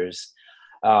others.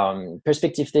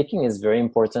 Perspective taking is very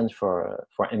important for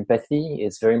empathy.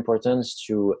 It's very important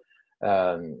to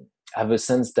have a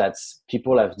sense that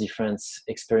people have different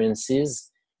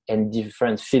experiences and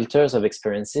different filters of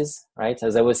experiences, right?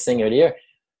 As I was saying earlier,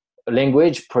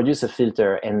 language produces a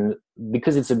filter, and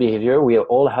because it's a behavior, we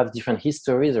all have different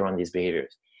histories around these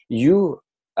behaviors. You,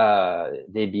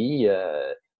 Debbie,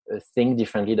 think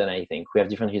differently than I think. We have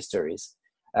different histories.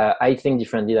 I think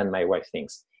differently than my wife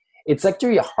thinks. It's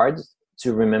actually hard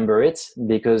to remember it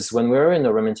because when we're in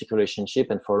a romantic relationship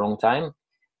and for a long time,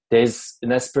 there's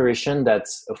an aspiration that,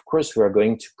 of course, we're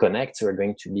going to connect, we're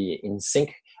going to be in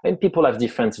sync. And people have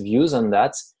different views on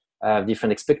that,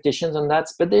 different expectations on that.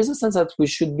 But there's a sense that we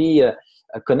should be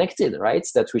connected, right?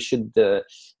 That we should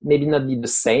maybe not be the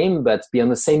same, but be on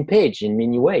the same page in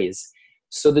many ways.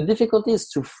 So the difficulty is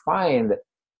to find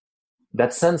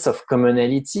that sense of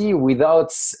commonality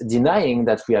without denying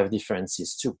that we have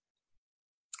differences too.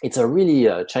 It's a really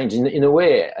challenge. In a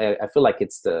way, I feel like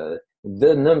it's the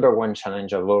number one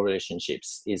challenge of all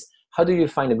relationships is how do you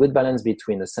find a good balance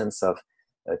between a sense of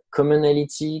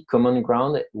commonality, common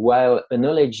ground, while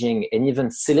acknowledging and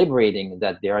even celebrating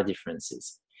that there are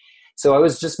differences. So I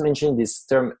was just mentioning this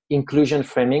term inclusion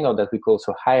framing, or that we call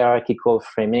so hierarchical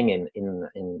framing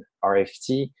in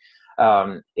RFT.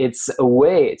 It's a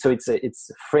way, so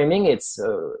it's framing. It's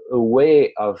a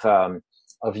way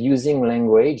of using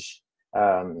language.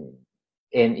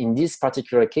 And in this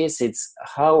particular case, it's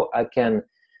how I can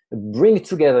bring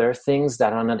together things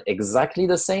that are not exactly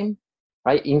the same,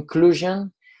 right?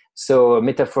 Inclusion. So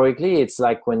metaphorically, it's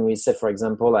like when we say, for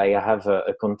example, I have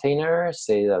a container,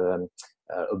 say a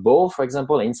bowl, for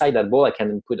example. Inside that bowl, I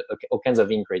can put all kinds of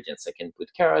ingredients. I can put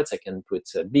carrots, I can put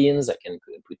beans, I can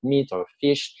put meat or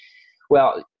fish.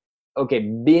 Well, okay,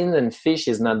 bean and fish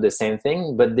is not the same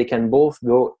thing, but they can both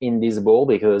go in this bowl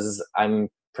because I'm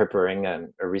preparing a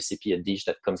recipe, a dish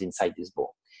that comes inside this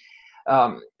bowl.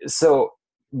 So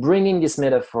bringing this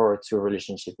metaphor to a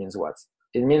relationship means what?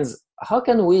 It means how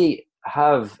can we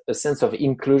have a sense of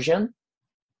inclusion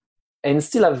and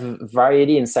still have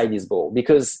variety inside this bowl?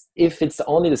 Because if it's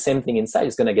only the same thing inside,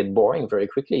 it's going to get boring very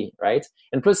quickly, right?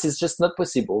 And plus, it's just not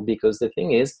possible because the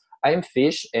thing is, I'm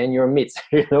fish and you're meat.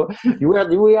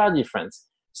 We are different.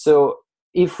 So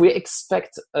if we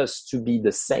expect us to be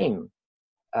the same,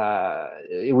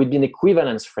 it would be an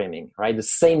equivalence framing, right? The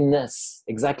sameness,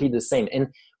 exactly the same. And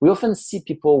we often see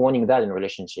people wanting that in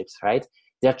relationships, right?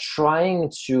 They're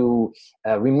trying to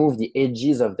remove the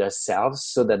edges of their selves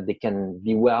so that they can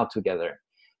be well together.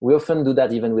 We often do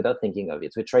that even without thinking of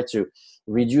it. We try to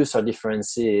reduce our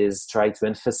differences, try to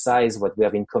emphasize what we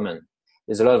have in common.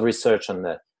 there's a lot of research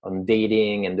on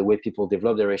dating and the way people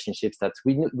develop their relationships, that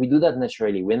we do that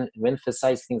naturally. We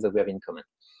emphasize things that we have in common.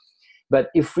 But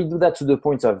if we do that to the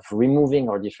point of removing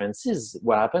our differences,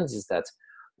 what happens is that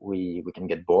we can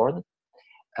get bored.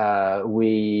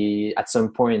 We, at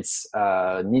some point,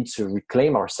 need to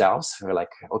reclaim ourselves. We're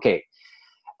like, okay,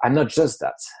 I'm not just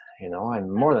that,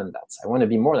 I'm more than that. I want to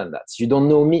be more than that. You don't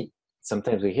know me.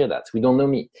 Sometimes we hear that. We don't know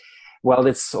me. Well,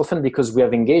 it's often because we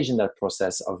have engaged in that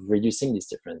process of reducing these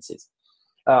differences.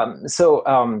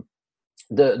 The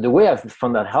way I've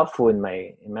found that helpful in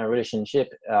my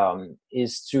relationship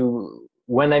is to,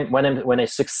 when I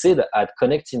succeed at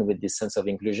connecting with this sense of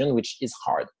inclusion, which is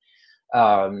hard,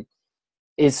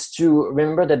 is to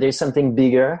remember that there's something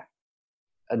bigger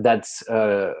that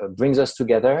brings us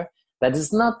together. That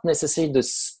is not necessarily the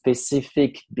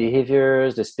specific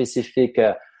behaviors, the specific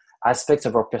aspects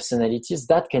of our personalities.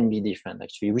 That can be different,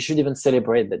 actually. We should even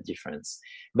celebrate that difference.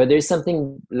 But there's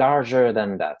something larger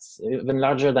than that, even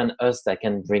larger than us, that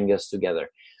can bring us together.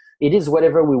 It is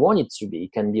whatever we want it to be.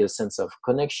 It can be a sense of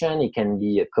connection. It can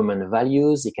be common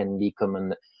values. It can be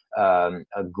common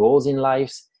goals in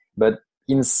life. But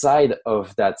inside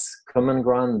of that common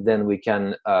ground, then we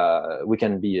can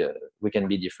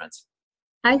be different.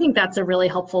 I think that's a really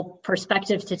helpful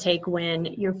perspective to take when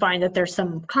you find that there's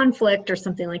some conflict or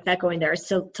something like that going there.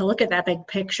 So to look at that big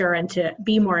picture and to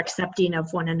be more accepting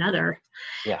of one another.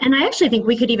 Yeah. And I actually think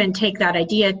we could even take that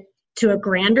idea to a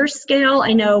grander scale.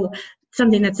 I know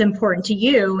something that's important to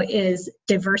you is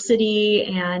diversity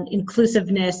and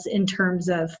inclusiveness in terms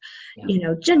of,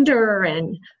 gender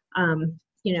and,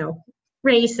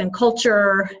 race and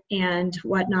culture and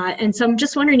whatnot. And so I'm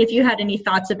just wondering if you had any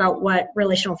thoughts about what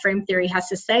relational frame theory has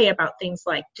to say about things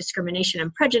like discrimination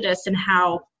and prejudice and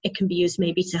how it can be used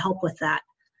maybe to help with that.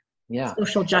 Yeah.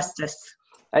 Social justice.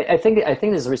 I think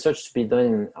there's research to be done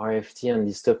in RFT on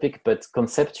this topic, but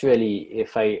conceptually,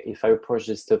 if I approach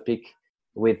this topic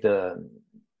with the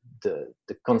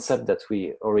concept that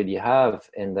we already have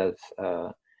and that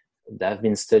have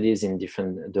been studies in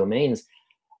different domains,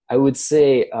 I would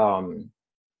say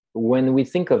when we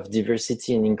think of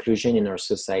diversity and inclusion in our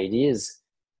societies,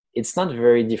 it's not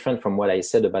very different from what I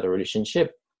said about a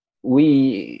relationship.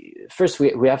 We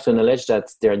have to acknowledge that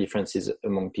there are differences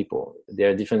among people. There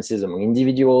are differences among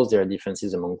individuals. There are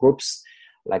differences among groups.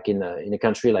 Like in a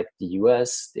country like the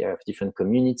US, there are different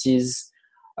communities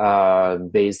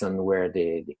based on where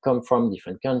they come from,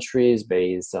 different countries,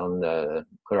 based on the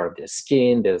color of their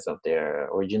skin, based on their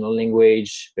original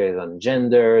language, based on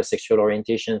gender, sexual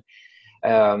orientation.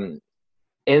 And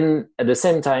at the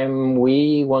same time,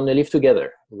 we want to live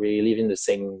together. We live in the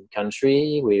same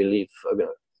country. We live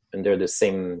under the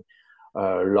same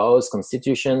laws,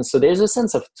 constitution. So there's a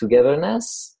sense of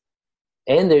togetherness,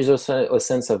 and there's also a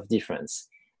sense of difference.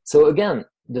 So again,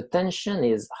 the tension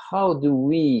is, how do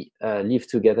we live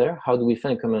together? How do we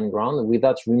find common ground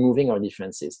without removing our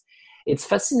differences? It's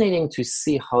fascinating to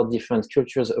see how different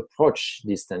cultures approach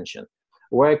this tension.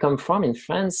 Where I come from in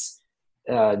France,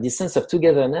 this sense of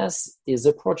togetherness is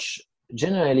approached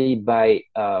generally by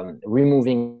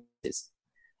removing this.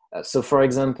 So, for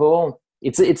example,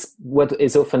 it's what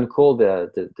is often called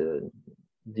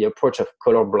the approach of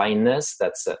color blindness.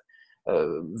 That's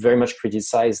very much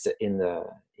criticized in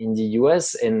the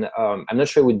US, and I'm not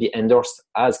sure it would be endorsed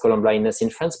as color blindness in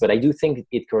France, but I do think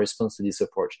it corresponds to this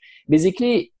approach.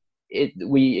 Basically,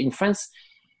 in France,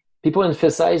 people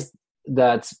emphasize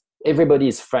that everybody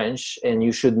is French, and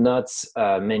you should not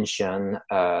mention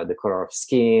the color of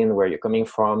skin, where you're coming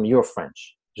from. You're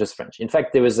French, just French. In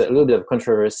fact, there was a little bit of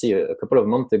controversy a couple of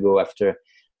months ago after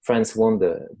France won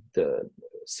the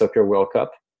Soccer World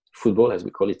Cup, football as we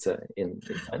call it in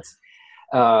France.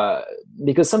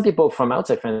 Because some people from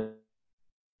outside France,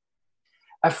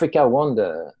 Africa won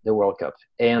the World Cup,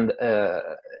 and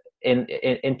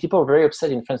people are very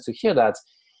upset in France to hear that.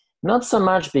 Not so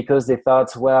much because they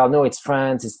thought, well, no, it's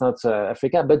France, it's not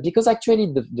Africa, but because actually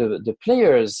the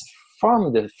players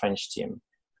from the French team,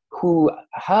 who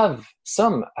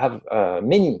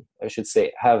many, I should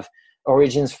say, have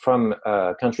origins from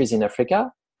countries in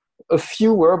Africa. A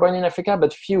few were born in Africa,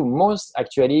 but most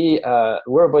actually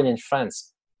were born in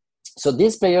France. So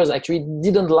these players actually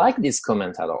didn't like this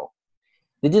comment at all.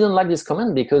 They didn't like this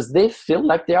comment because they feel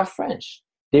like they are French.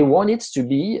 They want it to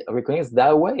be recognized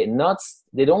that way.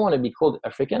 They don't want to be called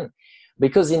African.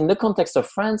 Because in the context of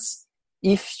France,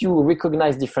 if you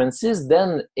recognize differences,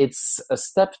 then it's a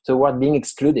step toward being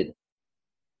excluded.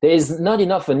 There is not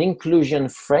enough an inclusion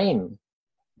frame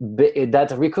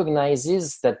that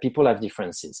recognizes that people have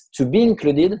differences. To be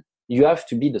included, you have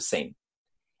to be the same.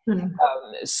 Mm-hmm.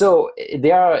 So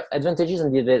there are advantages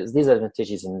and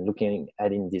disadvantages in looking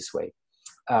at it in this way.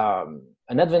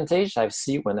 an advantage I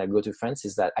see when I go to France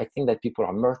is that I think that people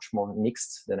are much more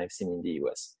mixed than I've seen in the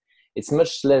US. It's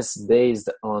much less based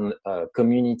on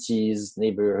communities,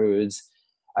 neighborhoods.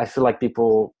 I feel like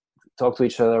people talk to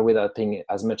each other without paying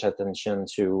as much attention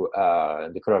to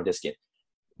the color of their skin.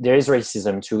 There is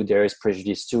racism too. There is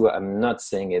prejudice too. I'm not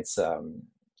saying it's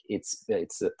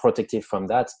protective from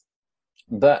that,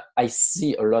 but I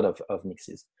see a lot of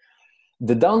mixes.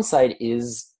 The downside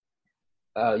is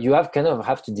you have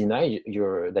to deny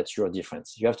that you're different.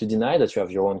 You have to deny that you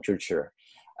have your own culture.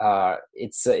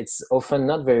 It's often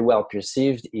not very well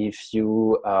perceived if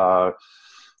you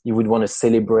would want to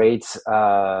celebrate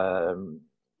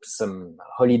some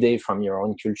holiday from your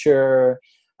own culture.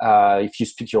 If you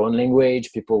speak your own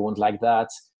language, people won't like that.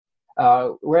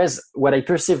 Whereas what I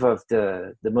perceive of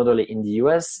the model in the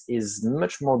US is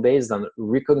much more based on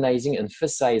recognizing,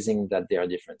 emphasizing that there are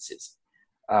differences.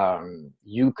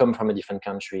 You come from a different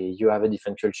country, you have a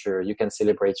different culture, you can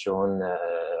celebrate your own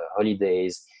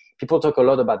holidays. People talk a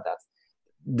lot about that.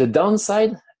 The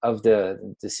downside of the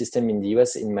system in the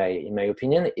US, in my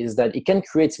opinion, is that it can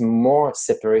create more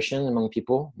separation among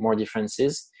people, more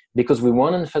differences, because we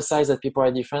want to emphasize that people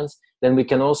are different. Then we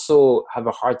can also have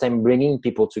a hard time bringing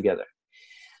people together.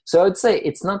 So I would say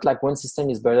it's not like one system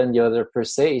is better than the other per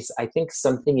se. I think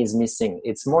something is missing.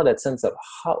 It's more that sense of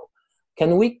how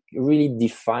can we really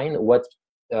define what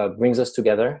brings us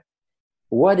together?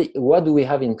 What do we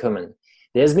have in common?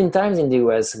 There's been times in the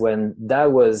US when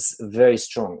that was very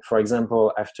strong. For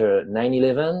example, after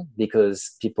 9/11,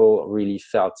 because people really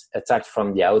felt attacked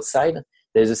from the outside,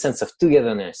 there's a sense of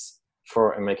togetherness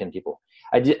for American people.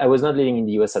 I was not living in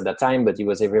the US at that time, but it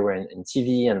was everywhere in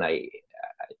TV, and I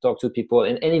talked to people.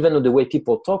 And even the way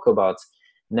people talk about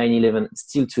 9/11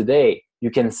 still today, you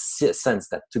can sense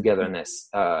that togetherness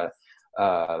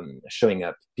showing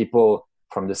up. People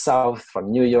from the South, from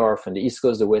New York, from the East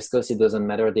Coast, the West Coast, it doesn't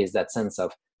matter. There's that sense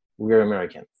of we're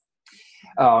American.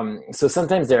 So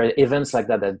sometimes there are events like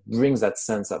that that brings that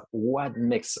sense of what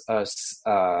makes us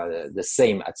the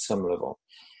same at some level.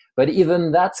 But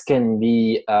even that can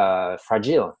be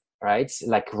fragile, right?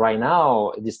 Like right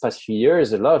now, these past few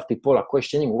years, a lot of people are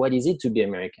questioning what is it to be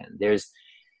American.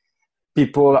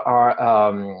 People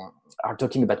are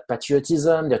talking about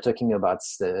patriotism. They're talking about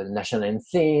the national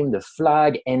anthem, the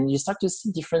flag, and you start to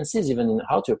see differences even in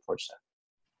how to approach that.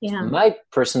 Yeah. My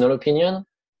personal opinion,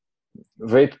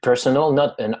 very personal,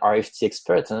 not an RFT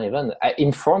expert, even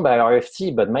informed by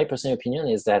RFT, but my personal opinion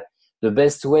is that the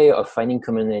best way of finding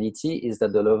commonality is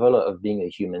at the level of being a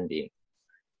human being.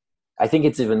 I think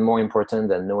it's even more important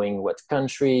than knowing what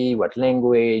country, what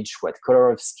language, what color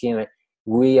of skin.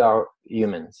 We are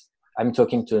humans. I'm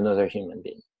talking to another human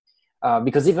being.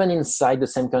 Because even inside the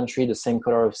same country, the same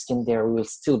color of skin, there will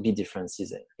still be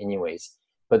differences anyways.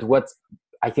 But what's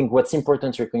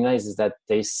important to recognize is that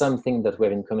there is something that we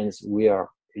have in common is we are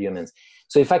humans.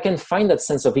 So if I can find that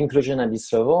sense of inclusion at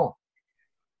this level,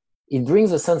 it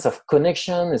brings a sense of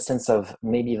connection, a sense of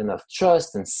maybe even of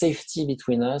trust and safety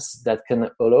between us that can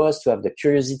allow us to have the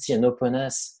curiosity and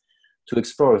openness to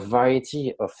explore a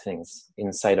variety of things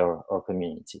inside our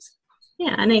communities.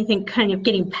 Yeah, and I think kind of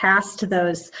getting past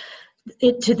those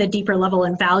to the deeper level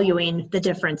and valuing the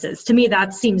differences. To me,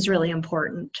 that seems really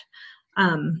important.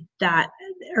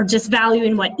 Or just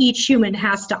valuing what each human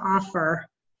has to offer,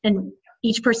 and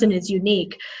each person is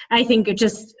unique. I think it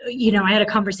just, I had a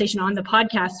conversation on the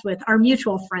podcast with our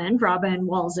mutual friend, Robin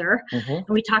Walzer, and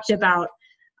we talked about,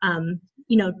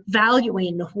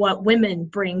 valuing what women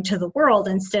bring to the world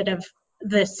instead of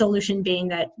the solution being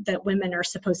that women are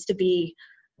supposed to be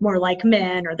more like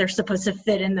men, or they're supposed to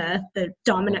fit in the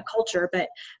dominant culture. But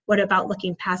what about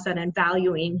looking past that and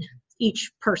valuing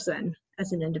each person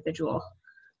as an individual?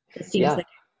 It seems like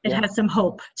it has some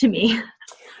hope to me.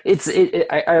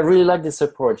 I really like this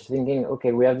approach, thinking,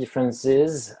 okay, we have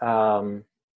differences.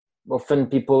 Often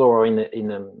people who are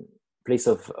in a place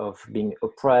of being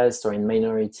oppressed or in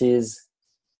minorities,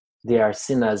 they are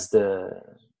seen as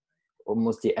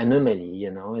almost the anomaly,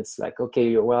 It's like,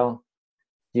 okay, well,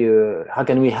 how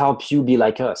can we help you be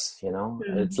like us?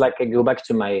 Mm-hmm. It's like I go back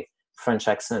to my French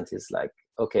accent. It's like,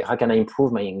 okay, how can I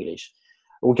improve my English?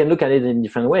 We can look at it in a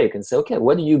different way. You can say, okay,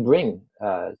 what do you bring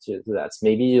to that?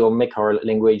 Maybe you'll make our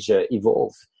language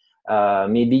evolve.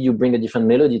 Maybe you bring a different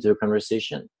melody to the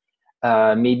conversation.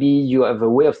 Maybe you have a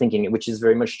way of thinking, which is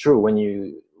very much true when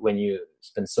you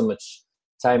spend so much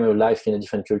time in your life in a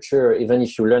different culture. Even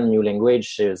if you learn a new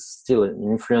language, there's still an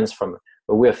influence from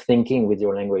a way of thinking with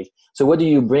your language. So what do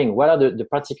you bring? What are the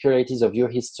particularities of your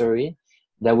history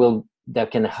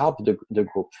that can help the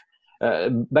group?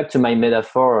 Back to my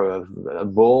metaphor of a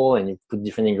bowl, and you put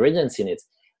different ingredients in it.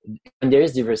 when there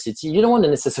is diversity, you don't want to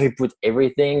necessarily put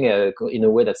everything in a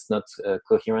way that's not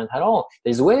coherent at all.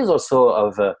 There's ways also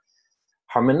of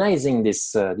harmonizing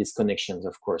these connections,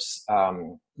 of course.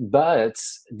 But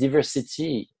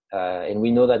diversity, and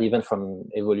we know that even from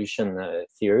evolution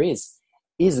theories,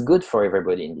 is good for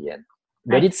everybody in the end.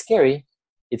 But it's scary.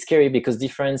 It's scary because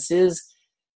differences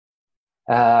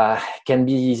can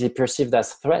be perceived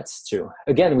as threats too.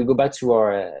 Again, we go back to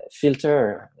our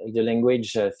filter, the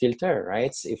language filter,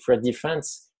 right? If we're different,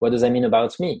 what does that mean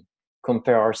about me?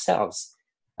 Compare ourselves.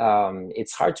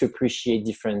 It's hard to appreciate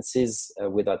differences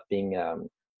without being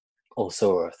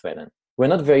also threatened. We're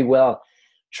not very well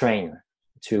trained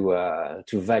to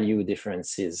value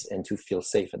differences and to feel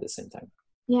safe at the same time.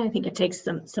 Yeah, I think it takes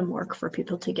some work for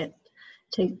people to get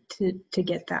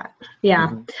that. Yeah.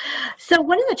 Mm-hmm. So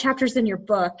one of the chapters in your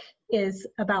book is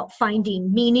about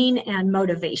finding meaning and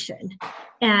motivation.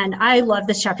 And I love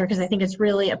this chapter because I think it's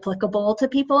really applicable to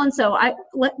people. And so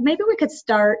maybe we could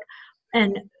start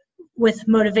with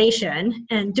motivation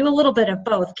and do a little bit of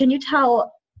both. Can you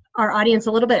tell our audience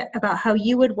a little bit about how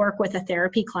you would work with a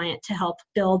therapy client to help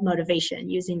build motivation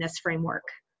using this framework?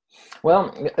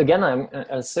 Well, again,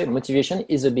 I'll say motivation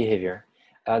is a behavior.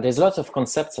 There's lots of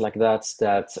concepts like that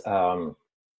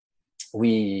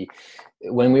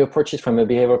when we approach it from a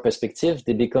behavioral perspective,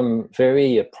 they become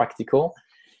very practical,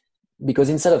 because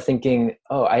instead of thinking,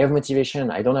 oh, I have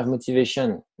motivation, I don't have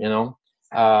motivation,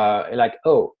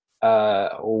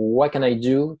 what can I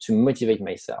do to motivate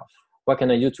myself? What can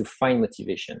I do to find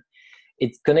motivation?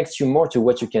 It connects you more to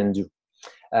what you can do.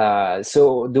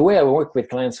 So the way I work with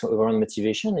clients around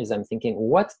motivation is I'm thinking,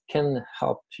 what can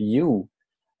help you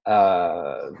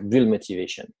build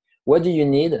motivation? What do you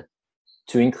need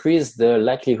to increase the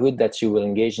likelihood that you will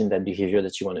engage in that behavior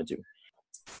that you want to do?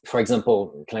 For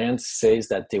example, client says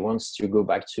that they want to go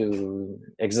back to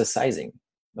exercising.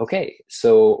 Okay,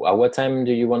 so at what time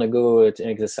do you want to go to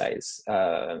exercise?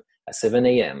 At 7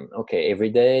 a.m. Okay, every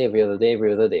day, every other day,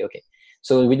 every other day. Okay,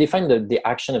 so we define the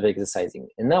action of exercising.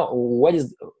 And now, where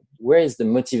is the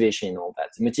motivation in all that?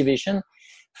 The motivation,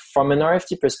 from an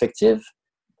RFT perspective,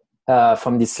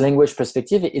 from this language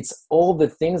perspective, it's all the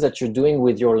things that you're doing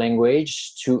with your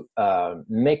language to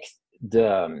make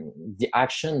the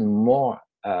action more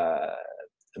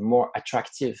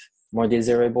attractive, more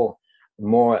desirable,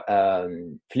 more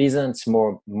pleasant,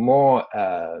 more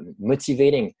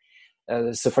motivating.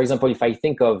 So, for example, if I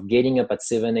think of getting up at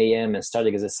 7 a.m. and start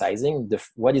exercising,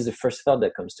 what is the first thought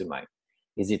that comes to mind?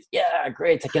 Is it, yeah,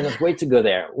 great, I cannot wait to go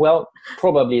there? Well,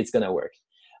 probably it's going to work.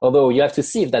 Although you have to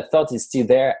see if that thought is still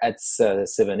there at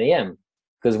 7 a.m.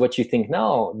 Because what you think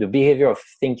now, the behavior of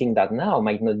thinking that now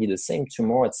might not be the same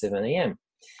tomorrow at 7 a.m.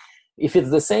 If it's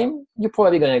the same, you're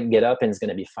probably going to get up and it's going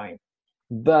to be fine.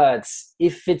 But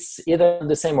if it's either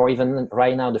the same or even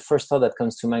right now, the first thought that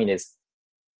comes to mind is,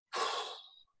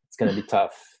 it's going to be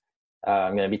tough.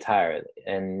 I'm going to be tired.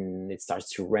 And it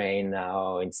starts to rain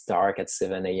now. It's dark at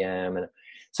 7 a.m. And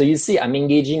so you see, I'm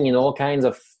engaging in all kinds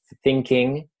of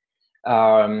thinking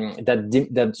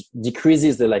that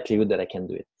decreases the likelihood that I can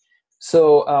do it.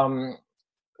 So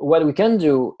what we can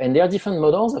do, and there are different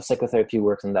models of psychotherapy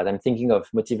work on that. I'm thinking of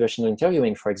motivational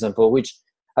interviewing, for example, which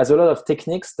has a lot of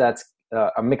techniques that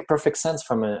make perfect sense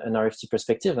from an RFT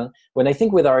perspective. And when I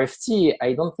think with RFT,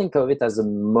 I don't think of it as a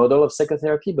model of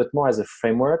psychotherapy, but more as a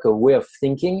framework, a way of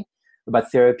thinking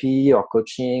about therapy or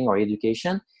coaching or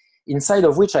education, inside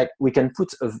of which we can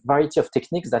put a variety of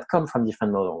techniques that come from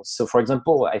different models. So, for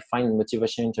example, I find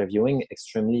motivational interviewing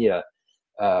extremely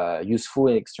useful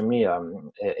and extremely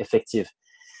effective.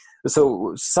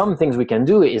 So some things we can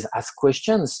do is ask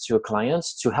questions to a client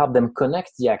to help them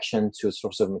connect the action to a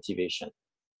source of motivation.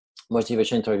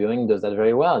 Motivation interviewing does that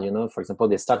very well. For example,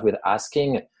 they start with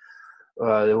asking,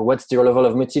 what's your level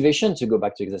of motivation to go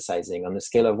back to exercising on a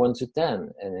scale of 1 to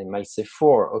 10? And it might say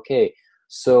 4. Okay,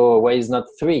 so why is not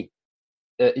 3?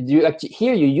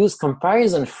 Here you use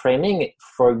comparison framing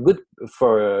for a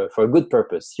good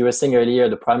purpose. You were saying earlier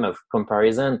the problem of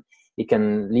comparison, it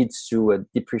can lead to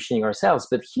depreciating ourselves.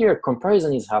 But here,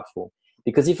 comparison is helpful.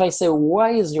 Because if I say,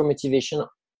 why is your motivation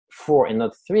 4 and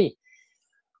not 3?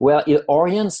 Well, it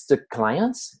orients the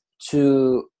client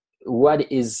to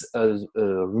what is a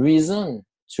reason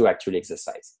to actually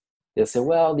exercise. They'll say,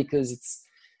 well, because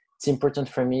it's important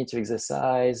for me to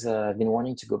exercise. I've been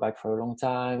wanting to go back for a long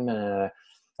time.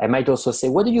 I might also say,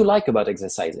 what do you like about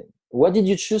exercising? What did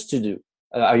you choose to do?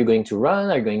 Are you going to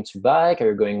run? Are you going to bike? Are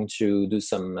you going to do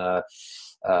some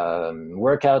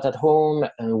workout at home?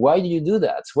 And why do you do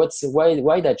that?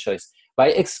 Why that choice? By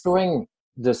exploring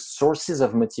the sources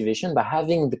of motivation, by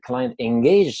having the client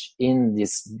engage in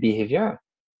this behavior,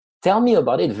 Tell me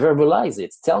about it, verbalize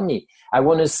it. Tell me. I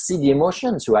want to see the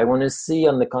emotion too. I want to see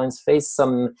on the client's face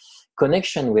some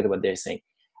connection with what they're saying.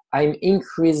 I'm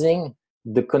increasing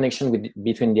the connection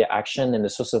between the action and the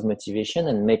source of motivation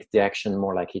and make the action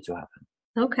more likely to happen.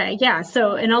 Okay, yeah.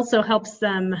 So it also helps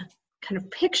them kind of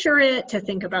picture it, to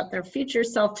think about their future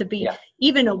self, to be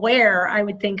even aware. I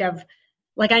would think of,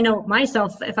 like, I know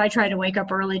myself, if I try to wake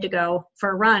up early to go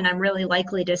for a run, I'm really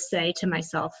likely to say to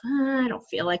myself, I don't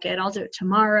feel like it. I'll do it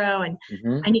tomorrow. And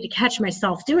I need to catch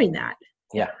myself doing that.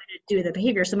 Yeah. To do the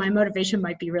behavior. So my motivation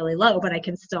might be really low, but I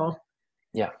can still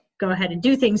go ahead and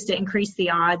do things to increase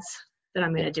the odds that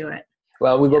I'm going to do it.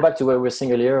 Well, we go back to what we were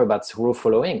saying earlier about rule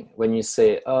following. When you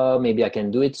say, oh, maybe I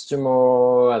can do it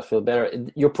tomorrow, I feel better.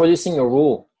 You're producing a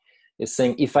rule. You're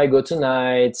saying, if I go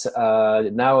tonight,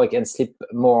 now I can sleep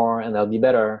more and I'll be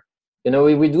better. You know,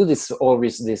 we do this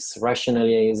always, this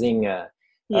rationalizing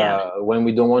when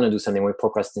we don't want to do something, we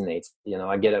procrastinate. You know,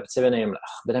 I get up at 7 a.m.,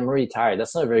 but I'm really tired.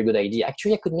 That's not a very good idea.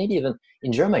 Actually, I could maybe even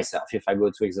injure myself if I go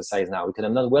to exercise now because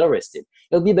I'm not well rested.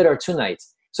 It'll be better tonight.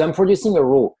 So I'm producing a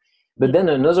rule. But then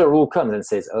another rule comes and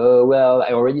says, oh, well,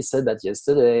 I already said that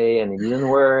yesterday and it didn't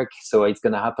work. So it's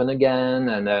going to happen again.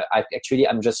 And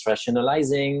I'm just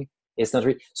rationalizing. It's not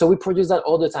so we produce that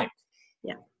all the time.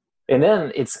 Yeah. And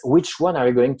then it's which one are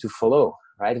you going to follow,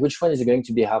 right? Which one is going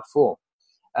to be helpful?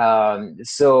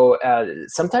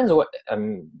 Sometimes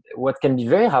what can be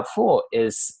very helpful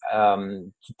is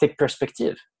to take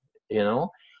perspective, you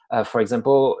know. For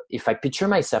example, if I picture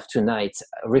myself tonight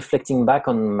reflecting back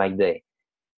on my day,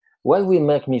 what will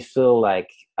make me feel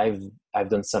like I've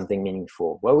done something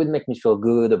meaningful? What would make me feel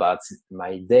good about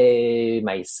my day,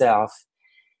 myself?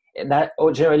 And that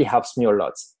generally helps me a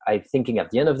lot. I'm thinking at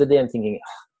the end of the day, I'm thinking,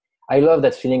 I love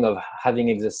that feeling of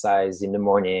having exercise in the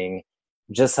morning,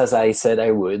 just as I said I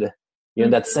would. You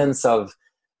know, that sense of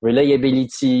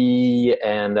reliability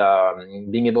and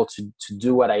being able to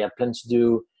do what I had planned to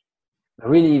do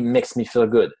really makes me feel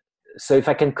good. So if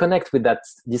I can connect with that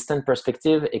distant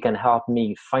perspective, it can help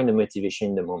me find the motivation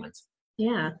in the moment.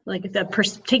 Yeah, like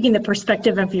taking the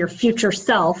perspective of your future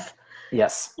self.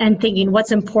 Yes. And thinking,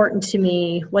 what's important to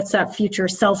me? What's that future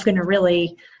self going to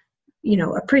really,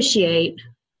 appreciate?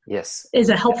 Yes. Is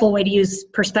a helpful way to use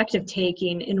perspective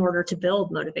taking in order to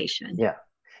build motivation. Yeah.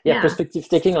 Perspective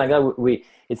taking like that,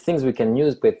 it's things we can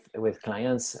use with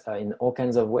clients in all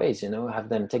kinds of ways. You know, have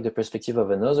them take the perspective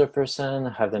of another person,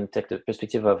 have them take the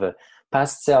perspective of a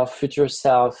past self, future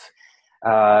self,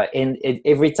 and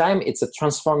every time it's a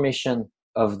transformation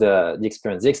of the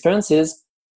experience. The experience is,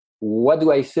 what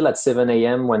do I feel at 7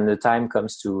 a.m. when the time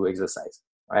comes to exercise?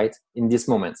 Right in this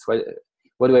moment,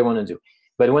 what do I want to do?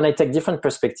 But when I take different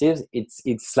perspectives,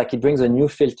 it's like it brings a new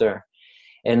filter.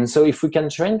 And so if we can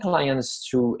train clients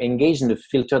to engage in the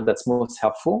filter that's most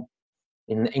helpful,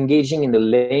 in engaging in the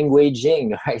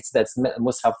languaging, right, that's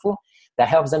most helpful, that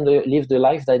helps them to live the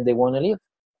life that they want to live.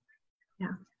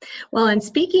 Yeah. Well, and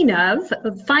speaking of,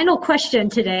 final question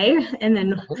today, and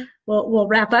then we'll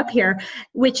wrap up here,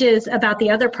 which is about the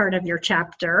other part of your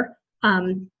chapter,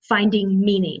 finding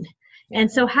meaning.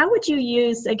 And so how would you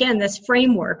use, again, this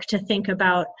framework to think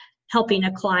about helping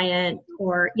a client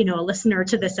or, a listener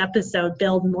to this episode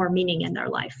build more meaning in their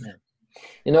life? Yeah.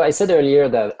 You know, I said earlier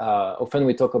that often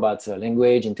we talk about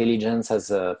language intelligence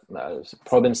as a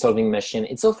problem-solving machine.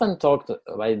 It's often talked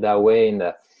about that way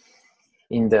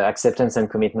in the acceptance and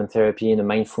commitment therapy, in the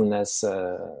mindfulness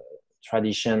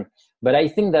tradition. But I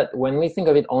think that when we think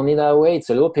of it only that way, it's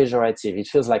a little pejorative. It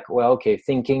feels like, well, okay,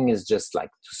 thinking is just like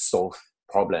to solve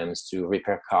problems, to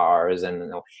repair cars,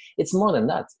 and it's more than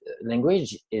that.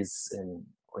 Language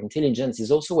or intelligence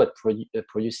is also what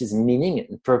produces meaning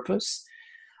and purpose,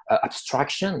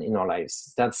 abstraction in our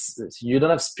lives. You don't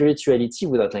have spirituality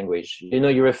without language.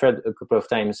 You referred a couple of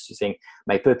times to saying,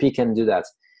 my puppy can do that.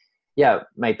 Yeah,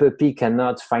 my puppy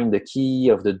cannot find the key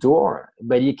of the door,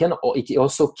 but it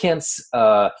also can't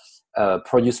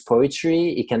produce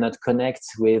poetry. It cannot connect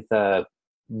with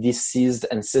deceased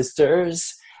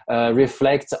ancestors,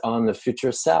 reflect on the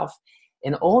future self.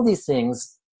 And all these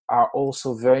things are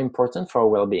also very important for our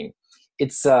well-being.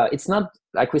 It's not,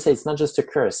 like we say, it's not just a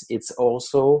curse. It's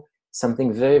also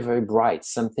something very, very bright,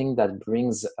 something that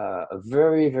brings a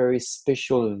very, very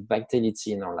special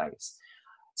vitality in our lives.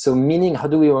 So meaning, how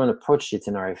do we want to approach it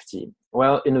in RFT?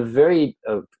 Well, in a very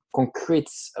concrete,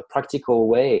 practical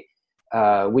way,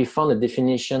 we found a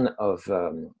definition of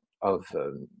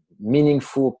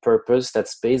meaningful purpose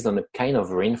that's based on a kind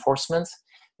of reinforcement.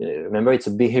 Remember, it's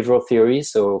a behavioral theory,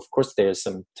 so of course there's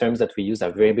some terms that we use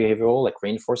that are very behavioral, like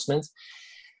reinforcement.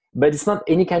 But it's not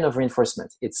any kind of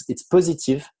reinforcement. It's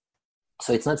positive,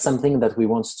 so it's not something that we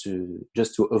want to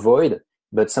avoid.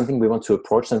 but something we want to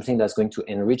approach, something that's going to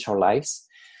enrich our lives.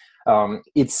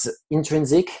 It's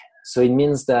intrinsic, so it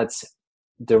means that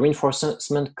the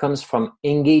reinforcement comes from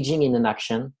engaging in an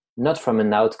action, not from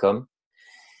an outcome.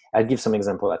 I'll give some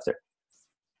example after.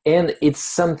 And it's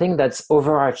something that's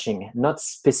overarching, not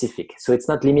specific. So it's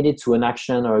not limited to an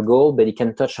action or a goal, but it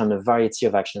can touch on a variety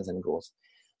of actions and goals.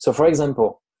 So for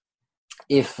example,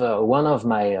 if one of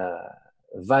my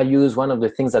values, one of the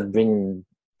things that bring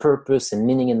purpose and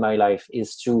meaning in my life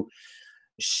is to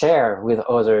share with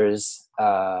others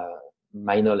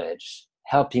my knowledge,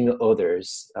 helping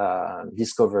others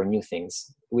discover new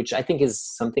things, which I think is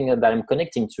something that I'm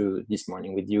connecting to this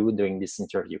morning with you during this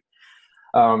interview.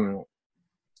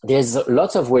 There's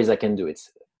lots of ways I can do it.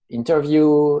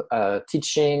 Interview,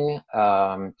 teaching,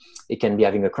 it can be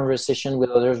having a conversation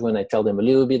with others when I tell them a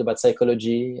little bit about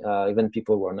psychology, even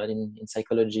people who are not in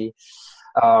psychology.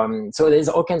 So there's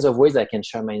all kinds of ways I can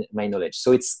share my knowledge.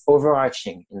 So it's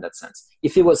overarching in that sense.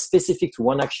 If it was specific to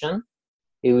one action,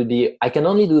 it would be, I can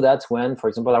only do that when, for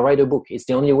example, I write a book. It's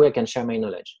the only way I can share my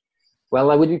knowledge. Well,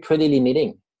 I would be pretty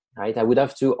limiting, right? I would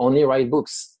have to only write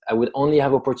books. I would only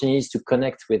have opportunities to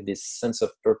connect with this sense of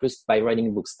purpose by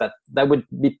writing books. That would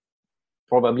be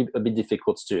probably a bit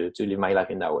difficult to live my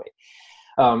life in that way.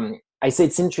 I say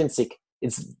it's intrinsic.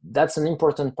 That's an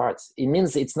important part. It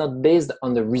means it's not based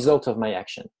on the result of my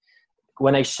action.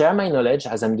 When I share my knowledge,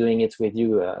 as I'm doing it with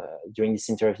you during this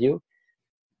interview,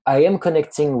 I am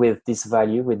connecting with this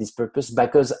value, with this purpose,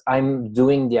 because I'm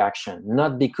doing the action,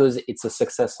 not because it's a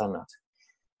success or not.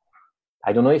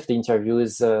 I don't know if the interview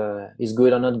is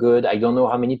good or not good. I don't know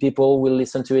how many people will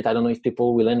listen to it. I don't know if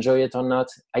people will enjoy it or not.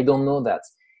 I don't know that.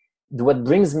 What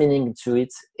brings meaning to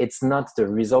it, it's not the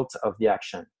result of the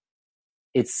action.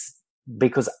 It's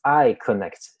because I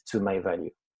connect to my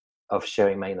value of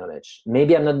sharing my knowledge.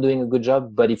 Maybe I'm not doing a good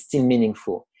job, but it's still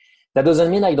meaningful. That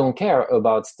doesn't mean I don't care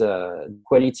about the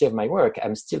quality of my work.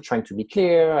 I'm still trying to be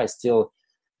clear. I still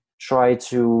try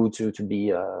to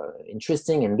be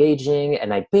interesting, engaging,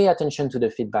 and I pay attention to the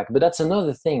feedback. But that's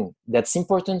another thing that's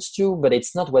important too, but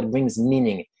it's not what brings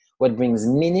meaning. What brings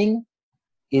meaning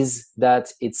is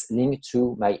that it's linked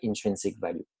to my intrinsic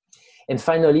value. And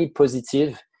finally,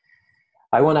 positive.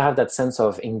 I want to have that sense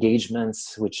of engagement,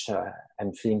 which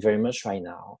I'm feeling very much right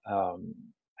now.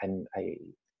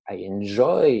 I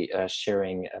enjoy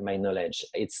sharing my knowledge.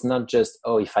 It's not just,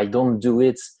 if I don't do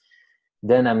it,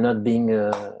 then I'm not being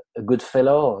a good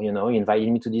fellow,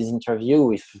 inviting me to this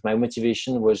interview. If my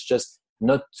motivation was just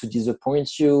not to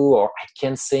disappoint you, or I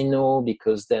can't say no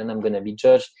because then I'm going to be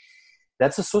judged,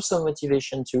 that's a source of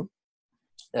motivation too.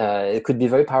 It could be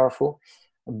very powerful,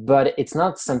 but it's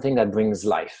not something that brings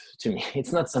life to me.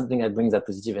 It's not something that brings that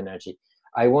positive energy.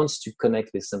 I want to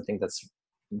connect with something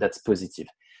that's positive.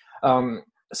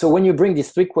 So when you bring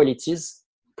these three qualities,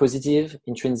 positive,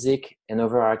 intrinsic, and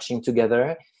overarching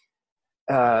together,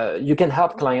 you can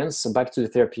help clients, back to the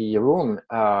therapy room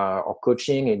or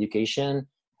coaching, education,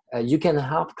 you can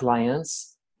help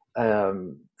clients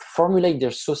formulate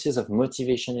their sources of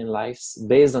motivation in life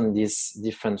based on these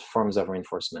different forms of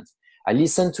reinforcement. I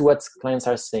listen to what clients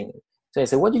are saying. So I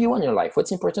say, what do you want in your life?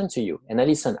 What's important to you? And I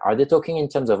listen. Are they talking in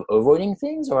terms of avoiding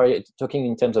things, or are they talking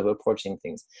in terms of approaching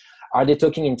things? Are they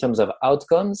talking in terms of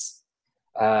outcomes?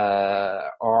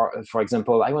 Or, for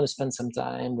example, I want to spend some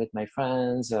time with my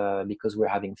friends because we're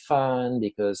having fun,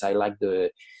 because I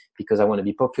want to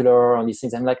be popular on these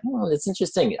things. I'm like, no, it's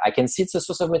interesting. I can see it's a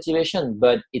source of motivation,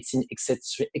 but it's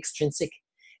extrinsic.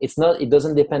 It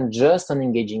doesn't depend just on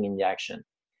engaging in the action.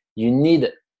 You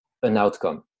need an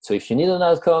outcome. So if you need an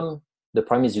outcome, the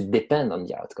problem is you depend on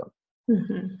the outcome,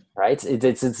 right?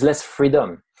 It's less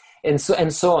freedom. And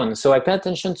so on. So I pay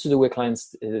attention to the way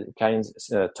clients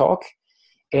talk,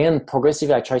 and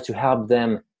progressively I try to help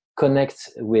them connect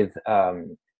with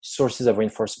sources of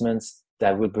reinforcement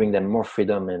that will bring them more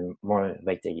freedom and more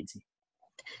vitality.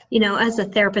 As a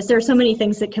therapist, there are so many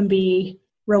things that can be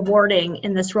rewarding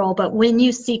in this role, but when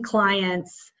you see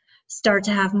clients start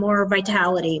to have more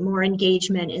vitality, more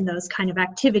engagement in those kind of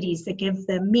activities that give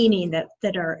them meaning,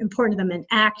 that are important to them, and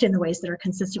act in the ways that are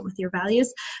consistent with your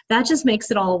values, that just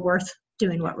makes it all worth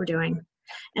doing what we're doing.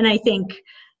 And I think,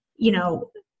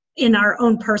 in our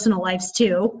own personal lives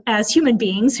too, as human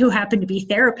beings who happen to be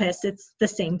therapists, it's the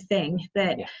same thing.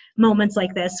 That moments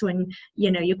like this, when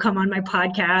you come on my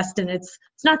podcast, and it's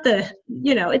not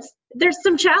there's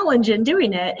some challenge in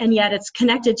doing it, and yet it's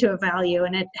connected to a value,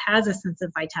 and it has a sense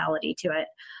of vitality to it.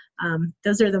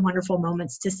 Those are the wonderful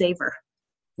moments to savor.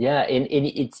 Yeah, and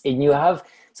you have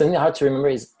something hard to remember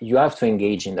is you have to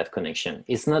engage in that connection.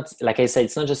 It's not, like I said,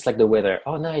 it's not just like the weather.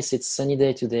 Oh, nice, it's sunny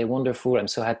day today, wonderful, I'm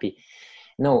so happy.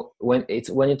 No, when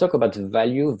you talk about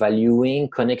valuing,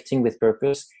 connecting with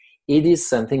purpose, it is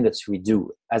something that we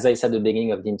do. As I said at the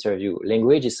beginning of the interview,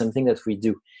 language is something that we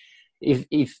do.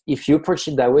 If you approach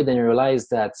it that way, then you realize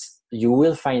that you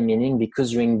will find meaning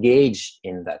because you engage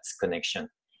in that connection.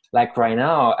 Like right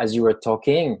now, as you were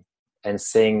talking and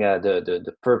saying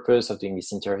the purpose of doing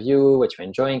this interview, what you're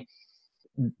enjoying,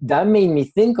 that made me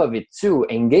think of it too,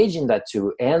 engage in that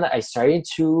too. And I started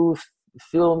to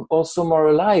feel also more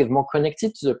alive, more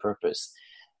connected to the purpose.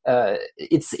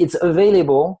 It's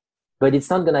available, but it's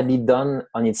not going to be done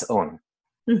on its own.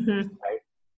 Mm-hmm. Right?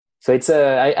 So it's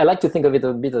I like to think of it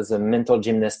a bit as a mental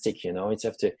gymnastic, you know. It's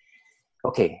have to,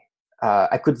 okay,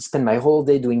 I could spend my whole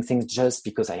day doing things just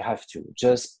because I have to,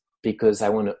 just because I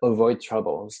want to avoid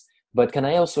troubles. But can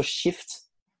I also shift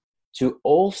to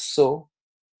also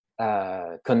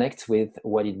connect with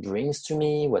what it brings to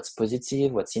me, what's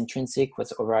positive, what's intrinsic,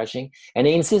 what's overarching? And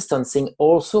I insist on saying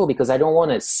also, because I don't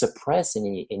want to suppress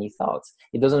any thoughts.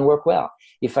 It doesn't work well.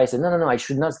 If I say, no, I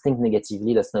should not think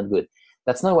negatively, that's not good.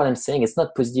 That's not what I'm saying. It's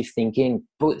not positive thinking.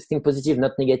 Think positive,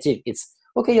 not negative. It's,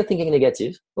 okay, you're thinking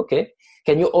negative. Okay.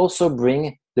 Can you also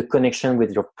bring the connection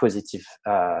with your positive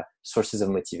sources of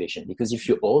motivation? Because if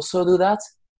you also do that,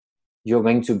 you're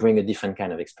going to bring a different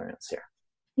kind of experience here.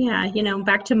 Yeah, you know,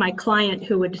 back to my client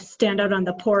who would stand out on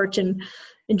the porch and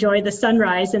enjoy the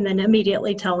sunrise and then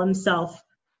immediately tell himself,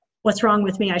 what's wrong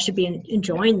with me? I should be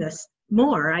enjoying this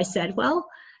more. I said, well,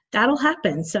 that'll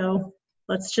happen. So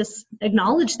let's just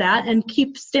acknowledge that and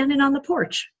keep standing on the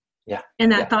porch. Yeah.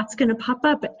 And that thought's going to pop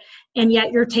up. And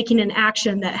yet you're taking an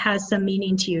action that has some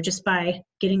meaning to you just by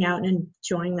getting out and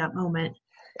enjoying that moment.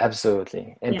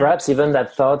 Absolutely. And perhaps even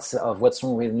that thought of what's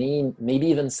wrong with me, maybe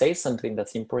even say something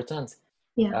that's important.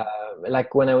 Yeah.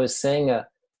 Like when I was saying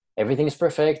everything is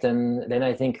perfect, and then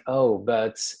I think,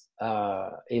 but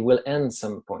it will end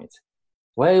some point.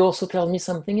 Well, it also tells me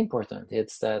something important.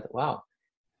 It's that, wow,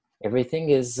 everything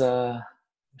is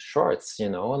short, you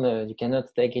know, and you cannot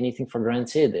take anything for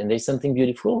granted. And there's something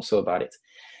beautiful also about it.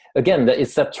 Again,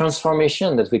 it's that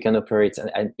transformation that we can operate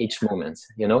at each moment.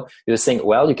 You know, you're saying,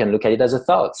 well, you can look at it as a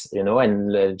thought, you know,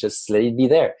 and just let it be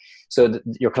there. So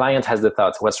your client has the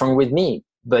thought, what's wrong with me?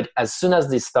 But as soon as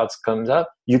this thought comes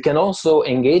up, you can also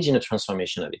engage in a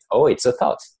transformation of it. Oh, it's a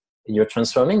thought. You're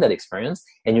transforming that experience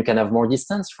and you can have more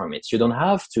distance from it. You don't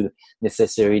have to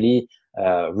necessarily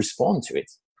respond to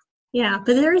it. Yeah,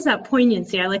 but there is that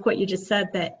poignancy. I like what you just said,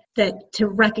 that to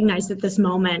recognize that this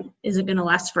moment isn't going to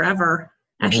last forever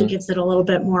actually gives it a little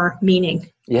bit more meaning.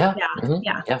 Yeah.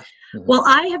 Well,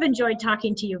 I have enjoyed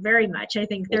talking to you very much. I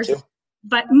think there's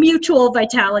mutual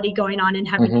vitality going on in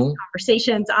having these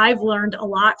conversations. I've learned a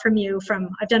lot from you.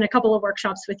 I've done a couple of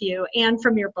workshops with you and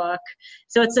from your book.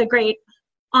 So it's a great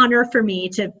honor for me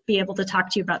to be able to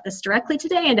talk to you about this directly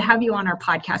today and to have you on our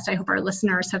podcast. I hope our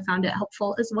listeners have found it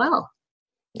helpful as well.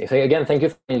 Again, thank you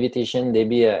for the invitation,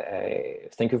 Debbie.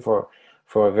 Thank you for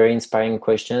very inspiring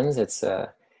questions. It's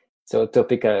a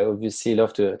topic I obviously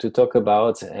love to talk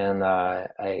about, and I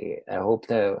hope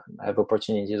that I have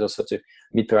opportunities also to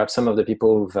meet perhaps some of the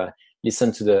people who've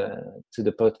listened to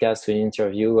the podcast, to the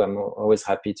interview. I'm always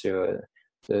happy to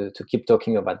keep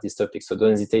talking about this topic. So don't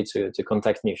hesitate to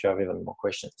contact me if you have even more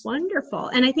questions. Wonderful.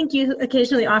 And I think you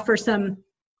occasionally offer some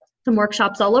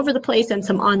workshops all over the place and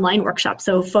some online workshops.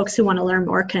 So folks who want to learn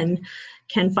more can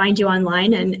find you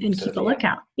online and keep a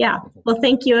lookout. Yeah. Well,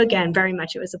 thank you again very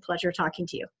much. It was a pleasure talking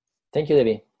to you. Thank you,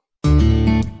 Debbie.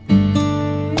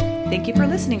 Thank you for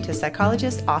listening to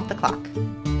Psychologist Off the Clock.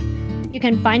 You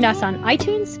can find us on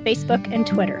iTunes, Facebook, and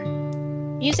Twitter.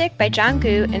 Music by John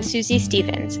Gu and Susie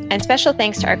Stevens, and special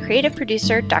thanks to our creative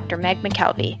producer, Dr. Meg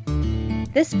McKelvey.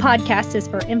 This podcast is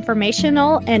for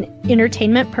informational and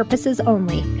entertainment purposes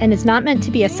only and is not meant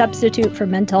to be a substitute for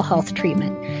mental health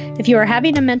treatment. If you are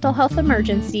having a mental health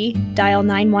emergency, dial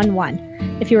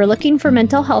 911. If you are looking for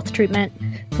mental health treatment,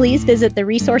 please visit the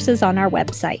resources on our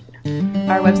website.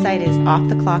 Our website is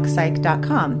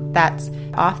offtheclockpsych.com. That's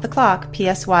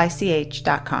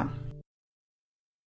offtheclockpsych.com.